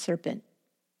Madonna and the Serpent.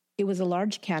 It was a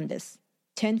large canvas,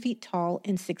 10 feet tall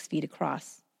and 6 feet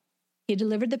across. He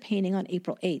delivered the painting on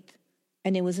April 8th,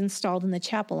 and it was installed in the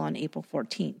chapel on April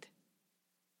 14th.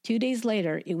 2 days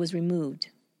later, it was removed.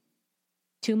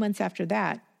 2 months after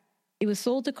that, it was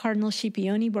sold to Cardinal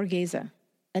Scipione Borghese,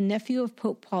 a nephew of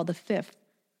Pope Paul V,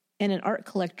 and an art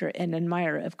collector and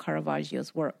admirer of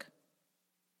Caravaggio's work.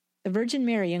 The Virgin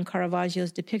Mary in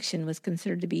Caravaggio's depiction was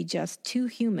considered to be just too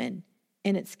human,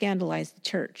 and it scandalized the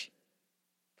church.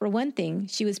 For one thing,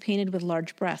 she was painted with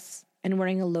large breasts and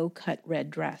wearing a low-cut red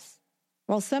dress.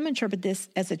 While some interpret this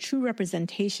as a true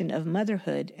representation of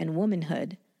motherhood and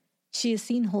womanhood, she is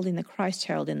seen holding the Christ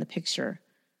child in the picture.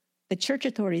 The church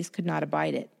authorities could not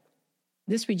abide it.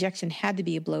 This rejection had to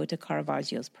be a blow to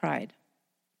Caravaggio's pride.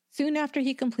 Soon after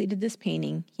he completed this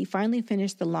painting, he finally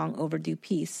finished the long overdue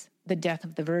piece, The Death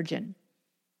of the Virgin.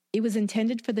 It was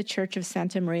intended for the Church of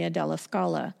Santa Maria della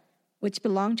Scala, which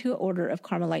belonged to an order of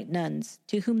Carmelite nuns,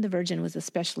 to whom the Virgin was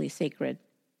especially sacred.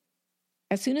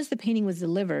 As soon as the painting was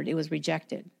delivered, it was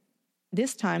rejected.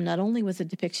 This time, not only was the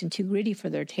depiction too gritty for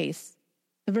their tastes,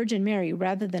 The Virgin Mary,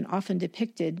 rather than often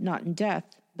depicted not in death,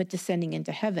 but descending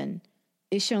into heaven,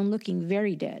 is shown looking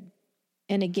very dead,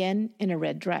 and again in a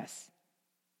red dress.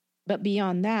 But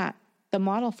beyond that, the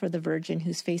model for the Virgin,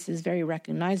 whose face is very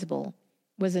recognizable,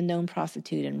 was a known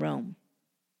prostitute in Rome.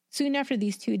 Soon after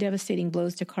these two devastating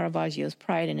blows to Caravaggio's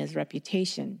pride and his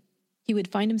reputation, he would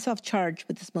find himself charged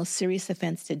with his most serious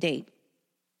offense to date,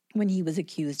 when he was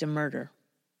accused of murder.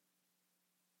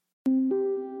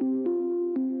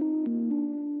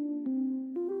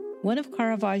 One of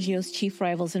Caravaggio's chief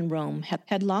rivals in Rome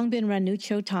had long been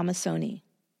Ranuccio Tomassoni.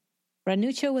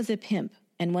 Ranuccio was a pimp,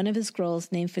 and one of his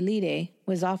girls, named Filide,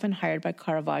 was often hired by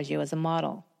Caravaggio as a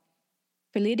model.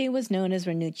 Filide was known as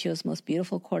Ranuccio's most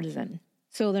beautiful courtesan,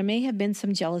 so there may have been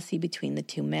some jealousy between the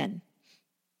two men.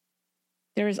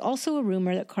 There is also a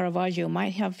rumor that Caravaggio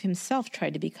might have himself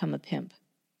tried to become a pimp.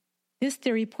 This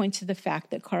theory points to the fact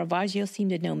that Caravaggio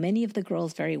seemed to know many of the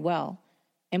girls very well,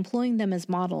 employing them as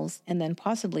models and then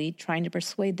possibly trying to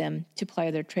persuade them to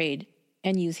ply their trade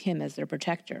and use him as their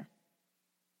protector.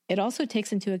 It also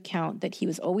takes into account that he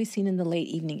was always seen in the late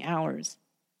evening hours,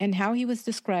 and how he was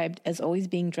described as always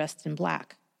being dressed in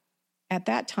black. At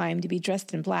that time, to be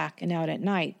dressed in black and out at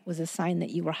night was a sign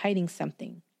that you were hiding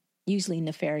something, usually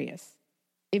nefarious.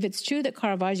 If it's true that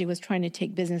Caravaggio was trying to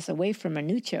take business away from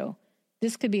Ranuccio,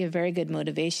 this could be a very good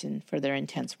motivation for their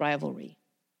intense rivalry.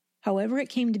 However it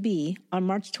came to be, on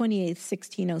March 28,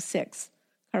 1606,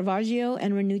 Caravaggio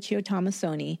and Ranuccio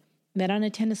Tomassoni met on a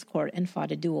tennis court and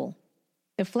fought a duel.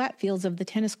 The flat fields of the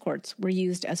tennis courts were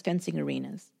used as fencing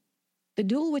arenas. The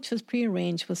duel, which was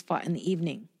prearranged, was fought in the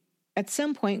evening. At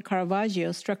some point,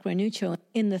 Caravaggio struck Ranuccio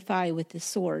in the thigh with his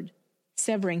sword,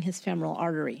 severing his femoral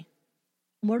artery.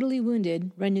 Mortally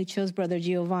wounded, Ranuccio's brother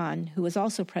Giovan, who was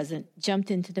also present,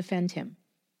 jumped in to defend him.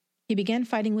 He began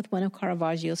fighting with one of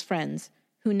Caravaggio's friends,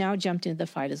 who now jumped into the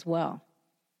fight as well.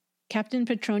 Captain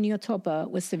Petronio Toppa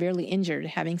was severely injured,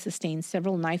 having sustained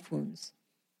several knife wounds.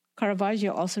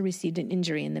 Caravaggio also received an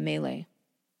injury in the melee.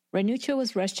 Ranuccio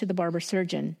was rushed to the barber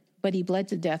surgeon, but he bled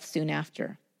to death soon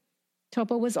after.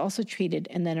 Toppa was also treated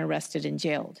and then arrested and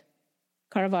jailed.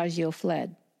 Caravaggio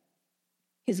fled.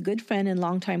 His good friend and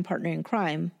longtime partner in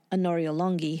crime, Onorio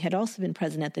Longhi, had also been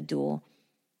present at the duel,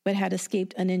 but had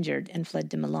escaped uninjured and fled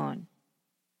to Milan.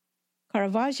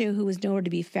 Caravaggio, who was nowhere to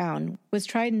be found, was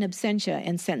tried in absentia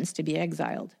and sentenced to be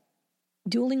exiled.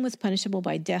 Dueling was punishable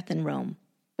by death in Rome,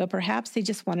 but perhaps they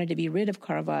just wanted to be rid of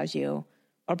Caravaggio,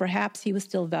 or perhaps he was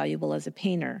still valuable as a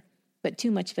painter, but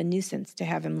too much of a nuisance to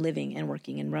have him living and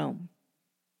working in Rome.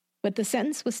 But the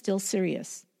sentence was still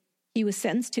serious. He was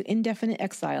sentenced to indefinite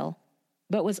exile,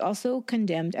 but was also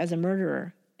condemned as a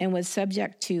murderer and was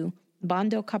subject to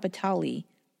bando capitali,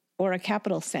 or a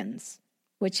capital sentence,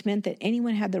 which meant that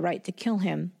anyone had the right to kill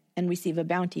him and receive a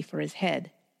bounty for his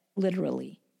head,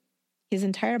 literally. His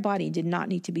entire body did not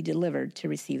need to be delivered to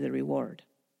receive the reward.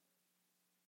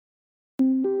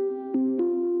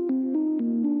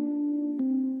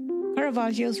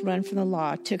 Caravaggio's run from the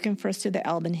law took him first to the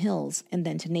Alban Hills and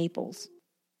then to Naples.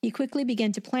 He quickly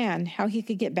began to plan how he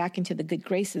could get back into the good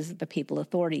graces of the papal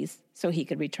authorities so he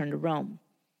could return to Rome.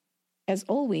 As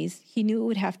always, he knew it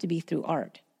would have to be through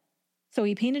art. So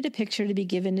he painted a picture to be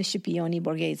given to Scipione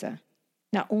Borghese.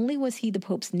 Not only was he the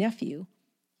Pope's nephew,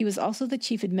 he was also the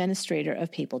chief administrator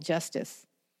of papal justice.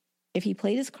 If he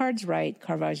played his cards right,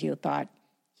 Caravaggio thought,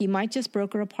 he might just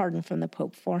broker a pardon from the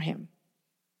Pope for him.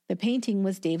 The painting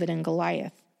was David and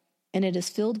Goliath, and it is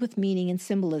filled with meaning and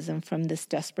symbolism from this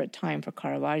desperate time for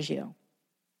Caravaggio.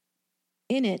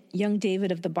 In it, young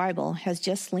David of the Bible has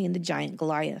just slain the giant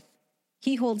Goliath.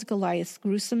 He holds Goliath's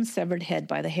gruesome severed head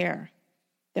by the hair.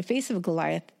 The face of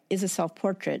Goliath is a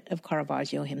self-portrait of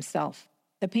Caravaggio himself.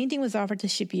 The painting was offered to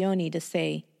Scipione to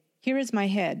say, "Here is my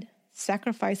head,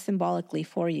 sacrificed symbolically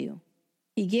for you."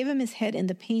 He gave him his head in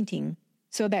the painting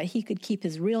so that he could keep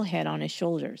his real head on his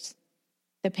shoulders.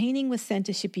 The painting was sent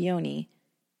to Scipione,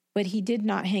 but he did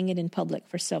not hang it in public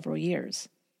for several years,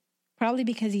 probably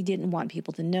because he didn't want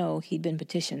people to know he'd been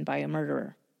petitioned by a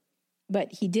murderer.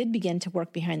 But he did begin to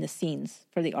work behind the scenes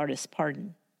for the artist's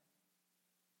pardon.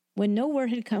 When no word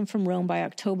had come from Rome by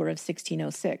October of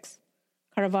 1606,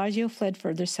 Caravaggio fled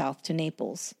further south to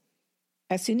Naples.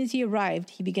 As soon as he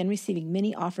arrived, he began receiving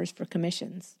many offers for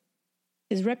commissions.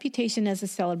 His reputation as a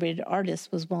celebrated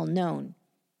artist was well known,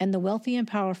 and the wealthy and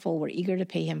powerful were eager to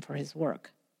pay him for his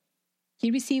work.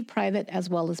 He received private as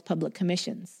well as public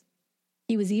commissions.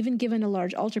 He was even given a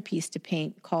large altarpiece to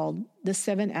paint called The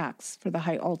Seven Acts for the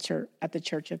high altar at the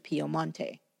Church of Pio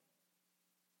Monte.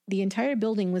 The entire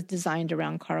building was designed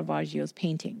around Caravaggio's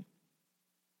painting.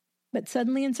 But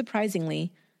suddenly and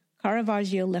surprisingly,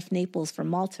 Caravaggio left Naples for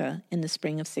Malta in the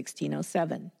spring of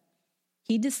 1607.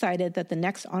 he decided that the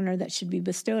next honor that should be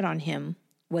bestowed on him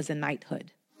was a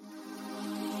knighthood.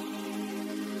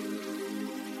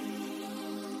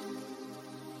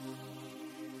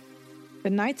 The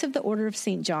Knights of the Order of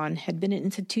St. John had been an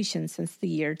institution since the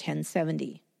year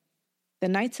 1070. The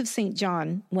Knights of St.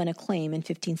 John won acclaim in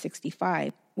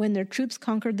 1565 when their troops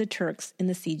conquered the Turks in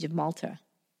the siege of Malta.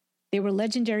 They were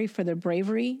legendary for their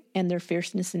bravery and their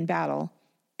fierceness in battle,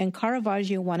 and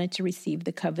Caravaggio wanted to receive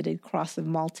the coveted Cross of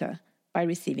Malta by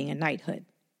receiving a knighthood.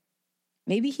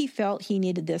 Maybe he felt he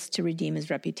needed this to redeem his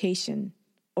reputation,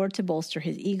 or to bolster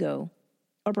his ego,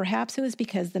 or perhaps it was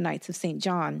because the Knights of St.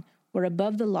 John were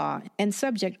above the law and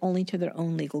subject only to their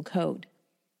own legal code.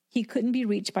 He couldn't be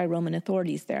reached by Roman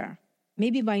authorities there.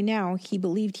 Maybe by now he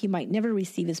believed he might never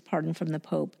receive his pardon from the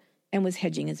Pope and was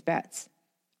hedging his bets.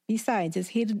 Besides, his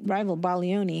hated rival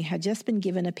Baglioni had just been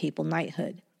given a papal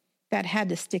knighthood. That had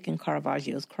to stick in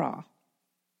Caravaggio's craw.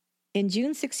 In June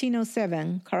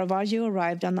 1607, Caravaggio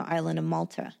arrived on the island of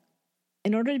Malta.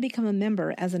 In order to become a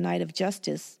member as a Knight of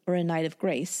Justice or a Knight of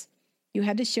Grace, you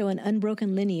had to show an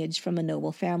unbroken lineage from a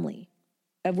noble family,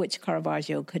 of which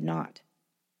Caravaggio could not.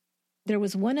 There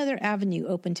was one other avenue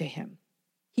open to him.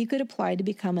 He could apply to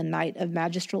become a Knight of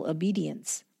Magistral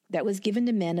Obedience that was given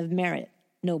to men of merit,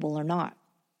 noble or not.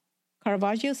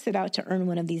 Caravaggio set out to earn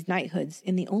one of these knighthoods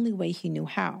in the only way he knew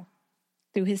how,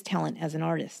 through his talent as an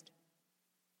artist.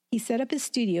 He set up his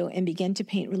studio and began to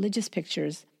paint religious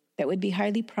pictures that would be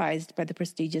highly prized by the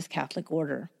prestigious Catholic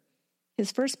order. His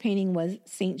first painting was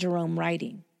St. Jerome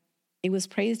Riding. It was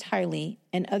praised highly,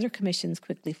 and other commissions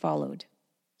quickly followed.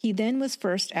 He then was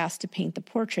first asked to paint the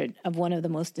portrait of one of the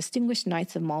most distinguished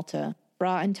knights of Malta,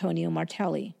 Fra Antonio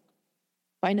Martelli.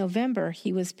 By November,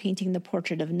 he was painting the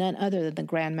portrait of none other than the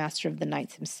Grand Master of the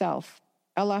Knights himself,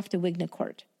 Olaf de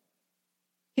Wignacourt.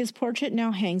 His portrait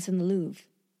now hangs in the Louvre.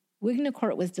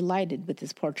 Wignacourt was delighted with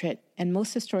his portrait, and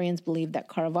most historians believe that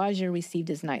Caravaggio received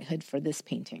his knighthood for this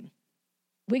painting.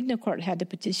 Wignacourt had to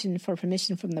petition for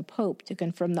permission from the Pope to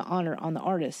confirm the honor on the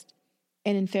artist,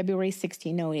 and in February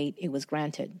 1608 it was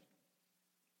granted.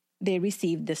 They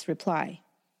received this reply: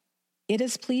 "It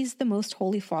has pleased the Most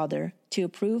Holy Father to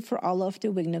approve for Olaf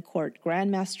de Wignacourt,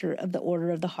 Grand Master of the Order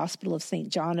of the Hospital of St.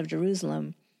 John of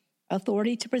Jerusalem,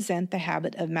 authority to present the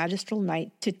habit of magistral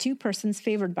knight to two persons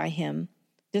favored by him,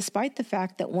 despite the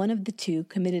fact that one of the two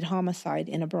committed homicide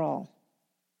in a brawl."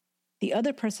 The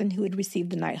other person who had received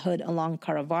the knighthood along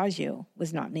Caravaggio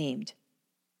was not named.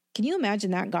 Can you imagine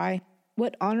that guy?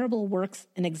 What honorable works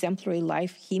and exemplary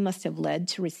life he must have led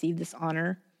to receive this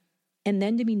honor, and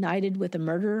then to be knighted with a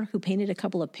murderer who painted a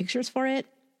couple of pictures for it?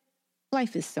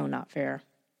 Life is so not fair.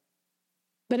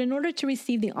 But in order to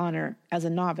receive the honor as a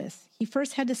novice, he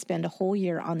first had to spend a whole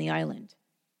year on the island.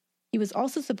 He was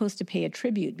also supposed to pay a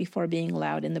tribute before being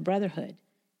allowed in the brotherhood,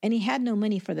 and he had no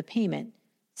money for the payment,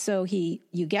 so he,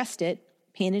 you guessed it,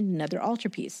 painted another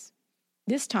altarpiece.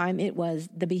 This time it was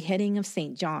The Beheading of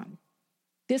St. John.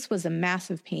 This was a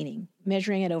massive painting,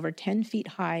 measuring at over 10 feet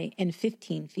high and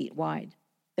 15 feet wide.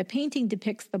 The painting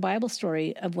depicts the Bible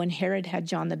story of when Herod had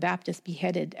John the Baptist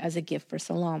beheaded as a gift for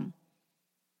Salome.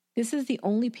 This is the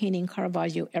only painting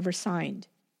Caravaggio ever signed,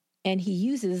 and he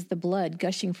uses the blood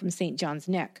gushing from St. John's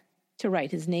neck to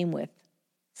write his name with,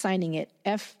 signing it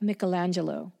F.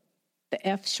 Michelangelo, the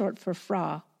F short for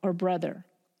Fra, or brother,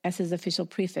 as his official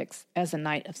prefix as a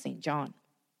Knight of St. John.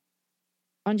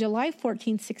 On July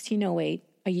 14, 1608,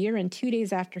 a year and 2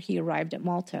 days after he arrived at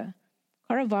Malta,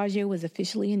 Caravaggio was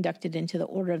officially inducted into the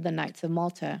Order of the Knights of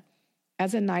Malta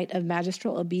as a Knight of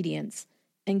Magistral Obedience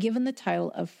and given the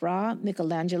title of Fra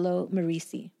Michelangelo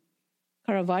Merisi.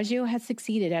 Caravaggio had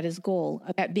succeeded at his goal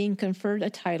at being conferred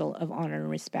a title of honor and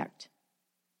respect.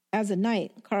 As a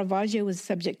knight, Caravaggio was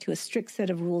subject to a strict set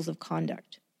of rules of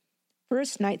conduct.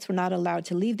 First, knights were not allowed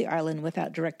to leave the island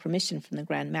without direct permission from the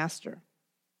Grand Master.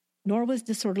 Nor was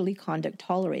disorderly conduct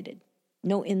tolerated.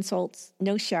 No insults,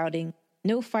 no shouting,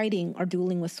 no fighting or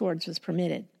dueling with swords was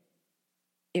permitted.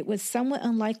 It was somewhat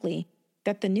unlikely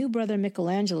that the new brother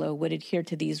Michelangelo would adhere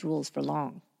to these rules for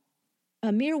long.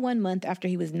 A mere 1 month after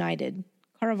he was knighted,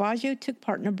 Caravaggio took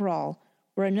part in a brawl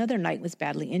where another knight was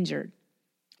badly injured.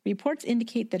 Reports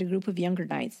indicate that a group of younger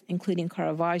knights, including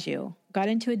Caravaggio, got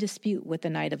into a dispute with the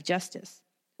Knight of Justice,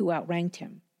 who outranked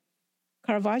him.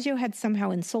 Caravaggio had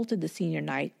somehow insulted the senior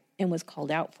knight and was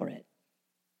called out for it.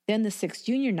 Then the 6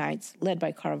 junior knights, led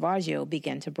by Caravaggio,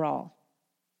 began to brawl.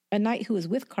 A knight who was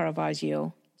with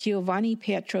Caravaggio, Giovanni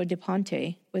Pietro de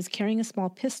Ponte, was carrying a small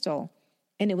pistol,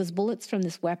 and it was bullets from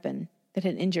this weapon that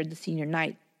had injured the senior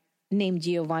knight, named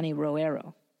Giovanni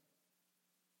Roero.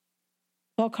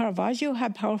 While Caravaggio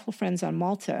had powerful friends on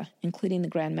Malta, including the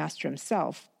Grand Master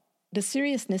himself, The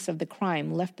seriousness of the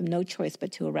crime left them no choice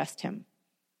but to arrest him.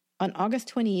 On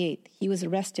August 28th, he was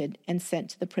arrested and sent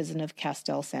to the prison of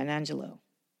Castel San Angelo.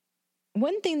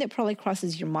 One thing that probably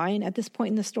crosses your mind at this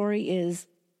point in the story is,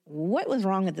 what was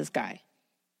wrong with this guy?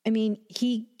 I mean,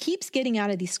 he keeps getting out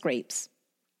of these scrapes,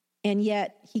 and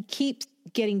yet he keeps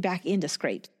getting back into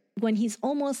scrapes. When he's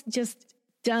almost just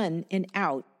done and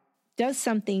out, does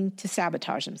something to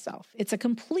sabotage himself. It's a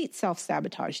complete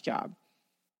self-sabotage job.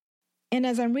 And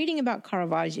as I'm reading about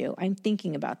Caravaggio, I'm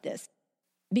thinking about this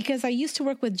because I used to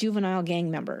work with juvenile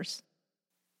gang members.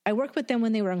 I worked with them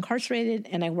when they were incarcerated,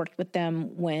 and I worked with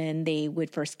them when they would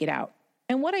first get out.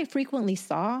 And what I frequently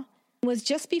saw was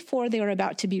just before they were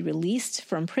about to be released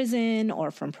from prison or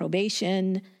from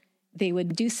probation, they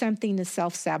would do something to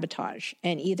self-sabotage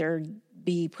and either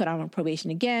be put on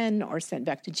probation again or sent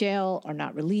back to jail or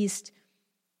not released.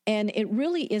 And it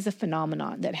really is a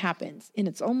phenomenon that happens. And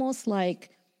it's almost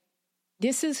like,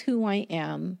 this is who I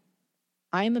am.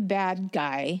 I'm a bad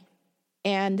guy,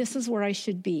 and this is where I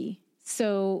should be.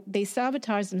 So they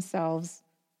sabotage themselves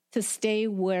to stay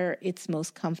where it's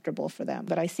most comfortable for them.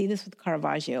 But I see this with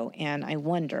Caravaggio, and I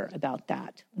wonder about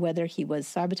that, whether he was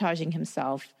sabotaging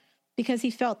himself because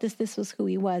he felt this was who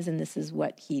he was and this is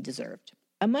what he deserved.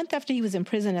 A month after he was in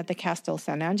prison at the Castel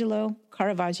San Angelo,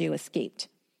 Caravaggio escaped.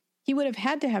 He would have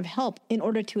had to have help in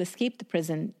order to escape the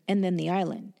prison and then the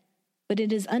island, but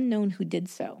it is unknown who did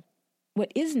so.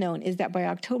 What is known is that by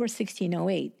October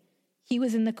 1608, he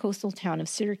was in the coastal town of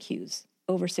Syracuse,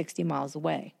 over 60 miles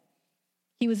away.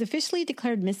 He was officially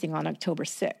declared missing on October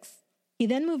 6th. He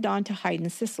then moved on to hide in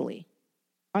Sicily.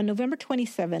 On November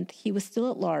 27th, he was still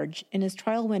at large, and his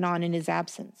trial went on in his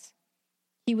absence.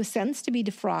 He was sentenced to be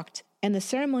defrocked, and the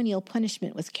ceremonial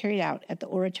punishment was carried out at the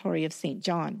Oratory of St.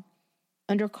 John,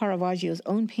 under Caravaggio's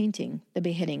own painting, The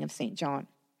Beheading of St. John.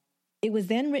 It was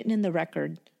then written in the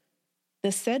record,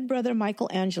 "The said brother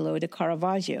Michelangelo de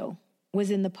Caravaggio was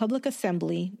in the public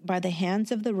assembly by the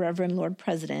hands of the Reverend Lord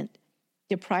President,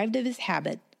 deprived of his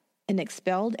habit, and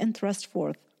expelled and thrust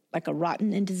forth like a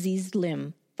rotten and diseased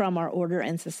limb from our order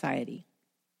and society."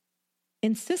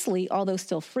 In Sicily, although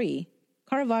still free,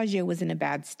 Caravaggio was in a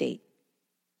bad state.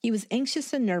 He was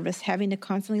anxious and nervous, having to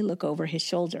constantly look over his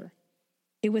shoulder.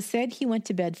 It was said he went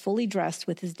to bed fully dressed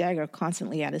with his dagger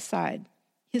constantly at his side.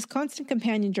 His constant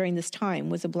companion during this time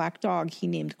was a black dog he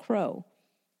named Crow,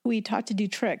 who he taught to do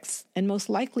tricks and most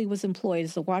likely was employed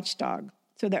as a watchdog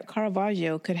so that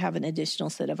Caravaggio could have an additional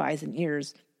set of eyes and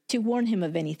ears to warn him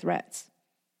of any threats.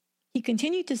 He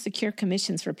continued to secure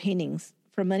commissions for paintings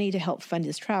for money to help fund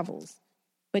his travels,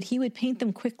 but he would paint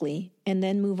them quickly and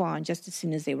then move on just as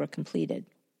soon as they were completed.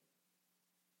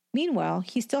 Meanwhile,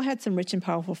 he still had some rich and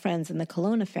powerful friends in the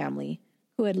Colonna family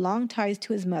who had long ties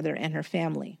to his mother and her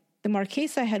family. The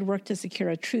Marchesa had worked to secure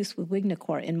a truce with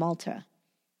Wignacourt in Malta.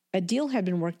 A deal had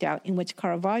been worked out in which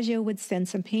Caravaggio would send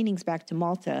some paintings back to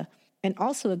Malta and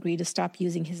also agree to stop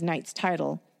using his knight's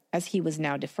title, as he was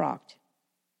now defrocked.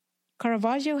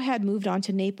 Caravaggio had moved on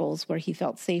to Naples, where he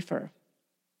felt safer.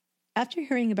 After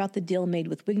hearing about the deal made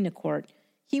with Wignacourt,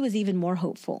 he was even more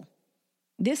hopeful.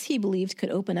 This, he believed, could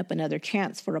open up another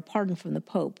chance for a pardon from the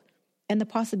Pope and the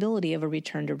possibility of a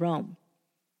return to Rome.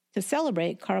 To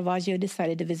celebrate, Caravaggio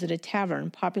decided to visit a tavern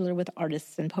popular with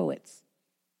artists and poets.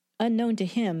 Unknown to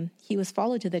him, he was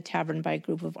followed to the tavern by a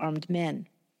group of armed men.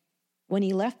 When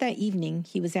he left that evening,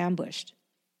 he was ambushed.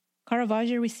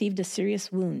 Caravaggio received a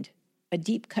serious wound, a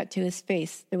deep cut to his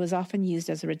face that was often used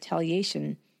as a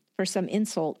retaliation for some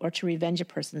insult or to revenge a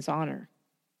person's honor.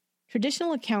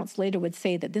 Traditional accounts later would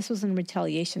say that this was in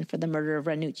retaliation for the murder of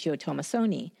Ranuccio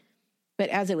Tomassoni, but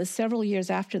as it was several years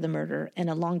after the murder and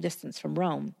a long distance from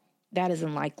Rome, that is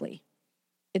unlikely.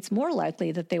 It's more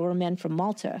likely that they were men from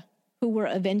Malta who were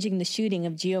avenging the shooting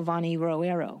of Giovanni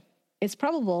Roero. It's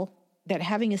probable that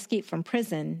having escaped from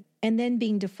prison and then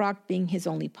being defrocked being his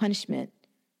only punishment,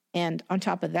 and on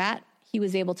top of that, he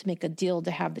was able to make a deal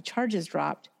to have the charges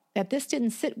dropped, that this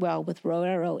didn't sit well with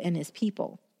Roero and his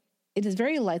people. It is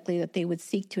very likely that they would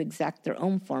seek to exact their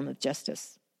own form of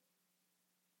justice.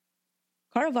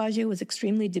 Caravaggio was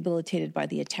extremely debilitated by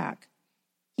the attack.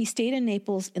 He stayed in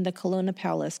Naples in the Colonna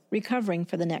Palace, recovering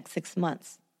for the next 6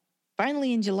 months.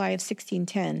 Finally, in July of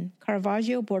 1610,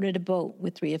 Caravaggio boarded a boat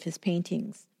with 3 of his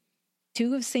paintings,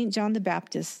 2 of St. John the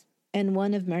Baptist and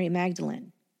 1 of Mary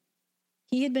Magdalene.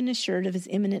 He had been assured of his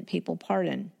imminent papal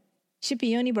pardon.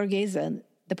 Scipione Borghese,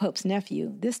 the Pope's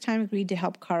nephew, this time agreed to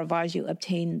help Caravaggio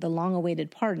obtain the long-awaited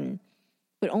pardon,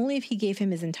 but only if he gave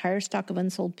him his entire stock of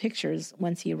unsold pictures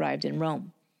once he arrived in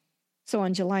Rome. So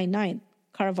on July 9th,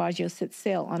 Caravaggio set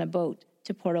sail on a boat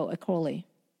to Porto Ercole.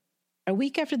 A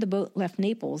week after the boat left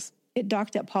Naples, It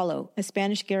docked at Palo, a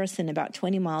Spanish garrison about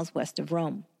 20 miles west of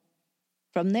Rome.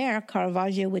 From there,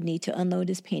 Caravaggio would need to unload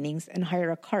his paintings and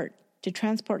hire a cart to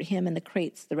transport him and the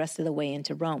crates the rest of the way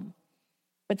into Rome.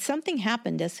 But something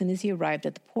happened as soon as he arrived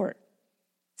at the port.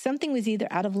 Something was either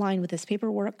out of line with his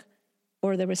paperwork,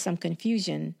 or there was some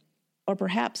confusion, or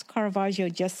perhaps Caravaggio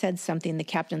just said something the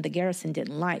captain of the garrison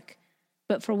didn't like.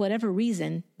 But for whatever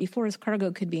reason, before his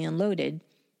cargo could be unloaded,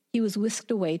 he was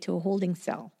whisked away to a holding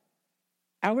cell.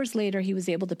 Hours later, he was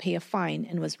able to pay a fine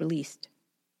and was released.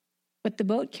 But the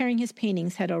boat carrying his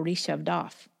paintings had already shoved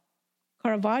off.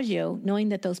 Caravaggio, knowing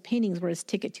that those paintings were his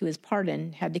ticket to his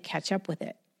pardon, had to catch up with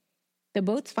it. The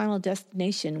boat's final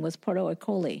destination was Porto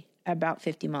Ercole, about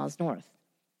 50 miles north.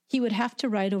 He would have to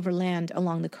ride over land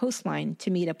along the coastline to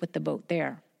meet up with the boat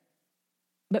there.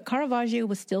 But Caravaggio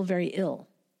was still very ill,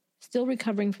 still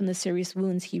recovering from the serious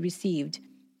wounds he received,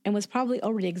 and was probably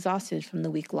already exhausted from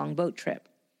the week-long boat trip.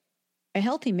 A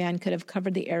healthy man could have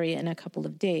covered the area in a couple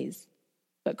of days,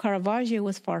 but Caravaggio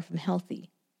was far from healthy.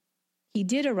 He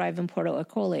did arrive in Porto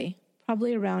Ercole,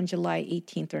 probably around July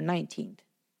 18th or 19th,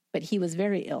 but he was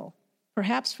very ill,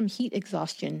 perhaps from heat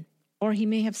exhaustion, or he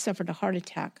may have suffered a heart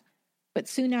attack, but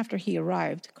soon after he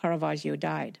arrived, Caravaggio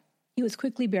died. He was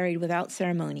quickly buried without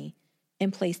ceremony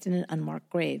and placed in an unmarked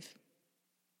grave.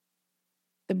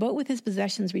 The boat with his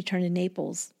possessions returned to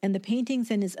Naples, and the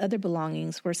paintings and his other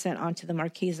belongings were sent on to the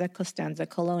Marchesa Costanza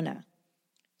Colonna.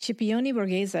 Scipione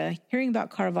Borghese, hearing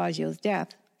about Caravaggio's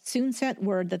death, soon sent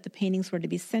word that the paintings were to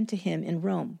be sent to him in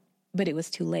Rome, but it was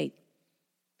too late.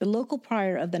 The local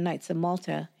prior of the Knights of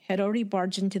Malta had already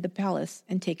barged into the palace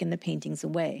and taken the paintings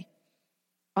away.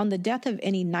 On the death of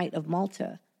any Knight of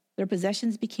Malta, their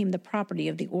possessions became the property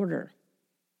of the order.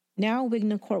 Now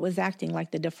Wigna Court was acting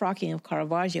like the defrocking of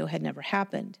Caravaggio had never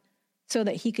happened, so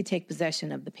that he could take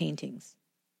possession of the paintings.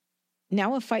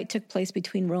 Now a fight took place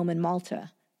between Rome and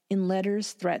Malta, in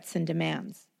letters, threats, and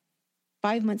demands.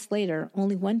 5 months later,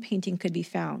 only one painting could be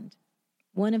found,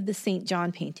 one of the St.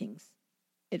 John paintings.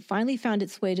 It finally found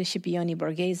its way to Scipione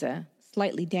Borghese,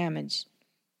 slightly damaged,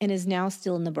 and is now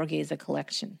still in the Borghese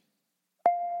collection.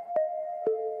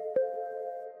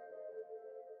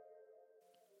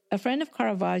 A friend of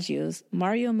Caravaggio's,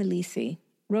 Mario Milisi,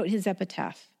 wrote his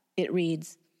epitaph. It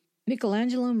reads,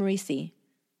 Michelangelo Merisi,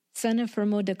 son of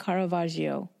Fermo da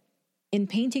Caravaggio, in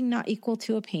painting not equal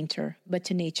to a painter, but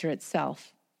to nature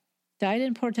itself, died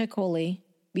in Porto Ercole,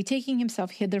 betaking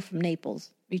himself hither from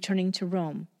Naples, returning to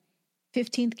Rome,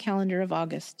 15th calendar of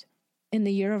August, in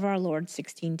the year of our Lord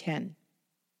 1610.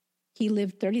 He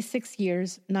lived 36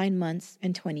 years, 9 months,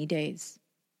 and 20 days.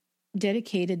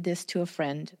 Dedicated this to a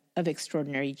friend of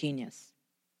extraordinary genius.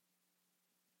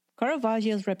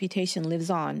 Caravaggio's reputation lives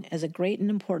on as a great and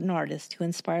important artist who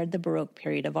inspired the Baroque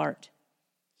period of art.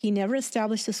 He never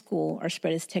established a school or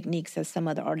spread his techniques as some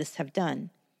other artists have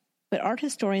done, but art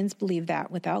historians believe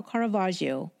that without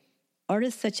Caravaggio,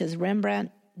 artists such as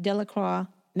Rembrandt, Delacroix,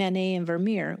 Manet, and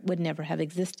Vermeer would never have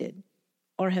existed,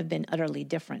 or have been utterly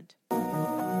different.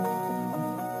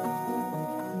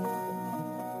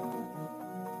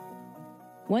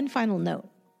 One final note.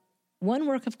 One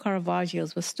work of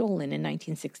Caravaggio's was stolen in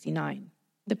 1969.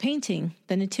 The painting,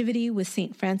 The Nativity with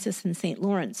St. Francis and St.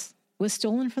 Lawrence, was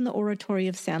stolen from the Oratory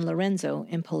of San Lorenzo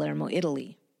in Palermo,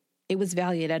 Italy. It was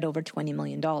valued at over $20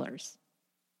 million.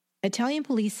 Italian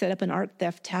police set up an art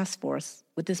theft task force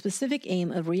with the specific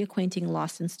aim of reacquainting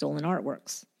lost and stolen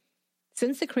artworks.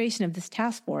 Since the creation of this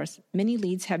task force, many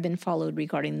leads have been followed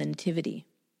regarding the Nativity.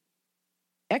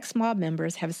 Ex-mob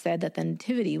members have said that the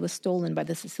Nativity was stolen by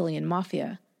the Sicilian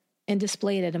Mafia and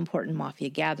displayed at important Mafia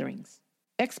gatherings.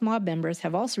 Ex-mob members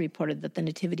have also reported that the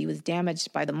Nativity was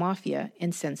damaged by the Mafia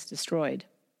and since destroyed.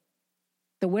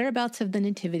 The whereabouts of the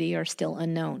Nativity are still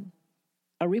unknown.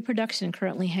 A reproduction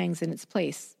currently hangs in its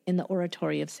place in the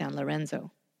Oratory of San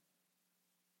Lorenzo.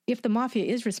 If the Mafia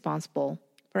is responsible,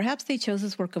 perhaps they chose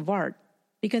this work of art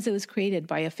because it was created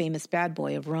by a famous bad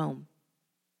boy of Rome.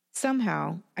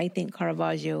 Somehow, I think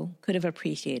Caravaggio could have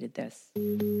appreciated this.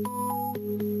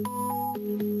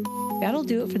 That'll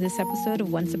do it for this episode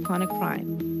of Once Upon a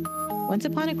Crime. Once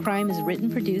Upon a Crime is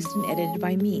written, produced, and edited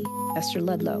by me, Esther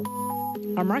Ludlow.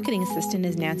 Our marketing assistant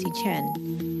is Nancy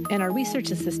Chen, and our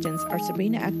research assistants are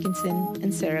Sabrina Atkinson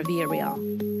and Sarah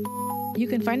Villarreal. You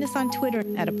can find us on Twitter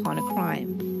at Upon a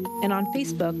Crime, and on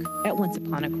Facebook at Once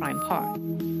Upon a Crime Pod.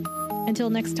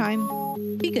 Until next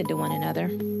time, be good to one another.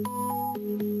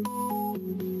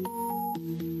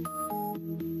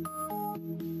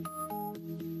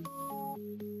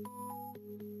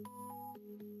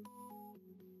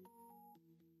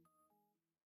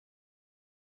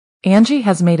 Angie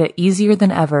has made it easier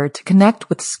than ever to connect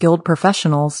with skilled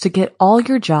professionals to get all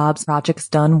your jobs projects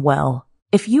done well.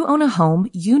 If you own a home,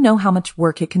 you know how much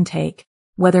work it can take,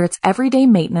 whether it's everyday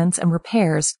maintenance and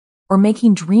repairs or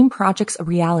making dream projects a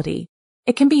reality.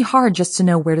 It can be hard just to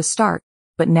know where to start,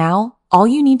 but now all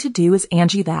you need to do is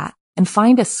Angie that and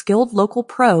find a skilled local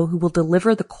pro who will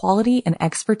deliver the quality and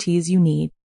expertise you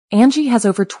need. Angie has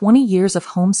over 20 years of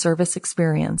home service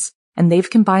experience, and they've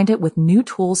combined it with new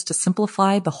tools to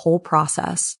simplify the whole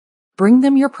process. Bring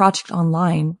them your project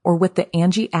online or with the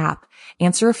Angie app,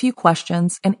 answer a few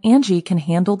questions, and Angie can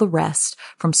handle the rest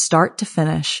from start to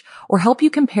finish, or help you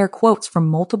compare quotes from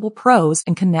multiple pros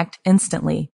and connect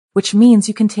instantly, which means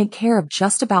you can take care of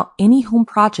just about any home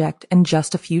project in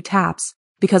just a few taps.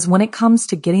 Because when it comes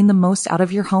to getting the most out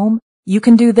of your home, you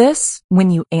can do this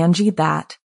when you Angie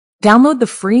that. Download the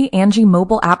free Angie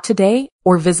mobile app today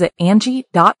or visit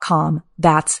Angie.com.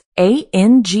 That's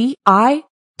ANGI.com.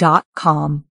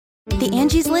 The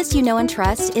Angie's List you know and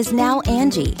trust is now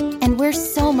Angie, and we're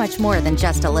so much more than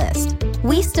just a list.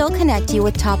 We still connect you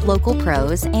with top local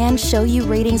pros and show you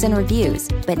ratings and reviews,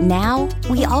 but now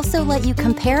we also let you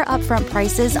compare upfront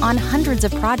prices on hundreds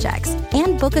of projects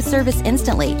and book a service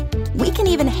instantly. We can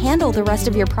even handle the rest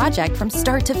of your project from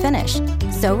start to finish.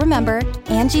 So remember,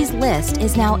 Angie's List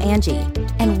is now Angie,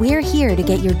 and we're here to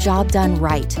get your job done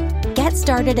right. Get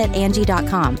started at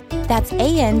Angie.com. That's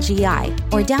ANGI,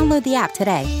 or download the app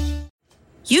today.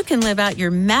 You can live out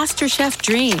your MasterChef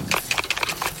dreams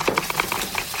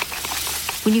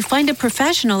when you find a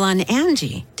professional on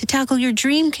Angie to tackle your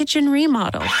dream kitchen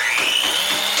remodel.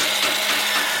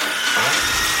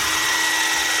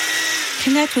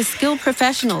 Connect with skilled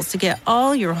professionals to get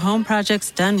all your home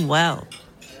projects done well.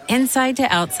 Inside to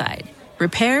outside,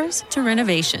 repairs to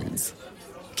renovations.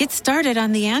 Get started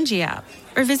on the Angie app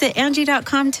or visit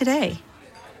Angie.com today.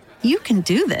 You can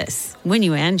do this when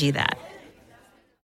you Angie that.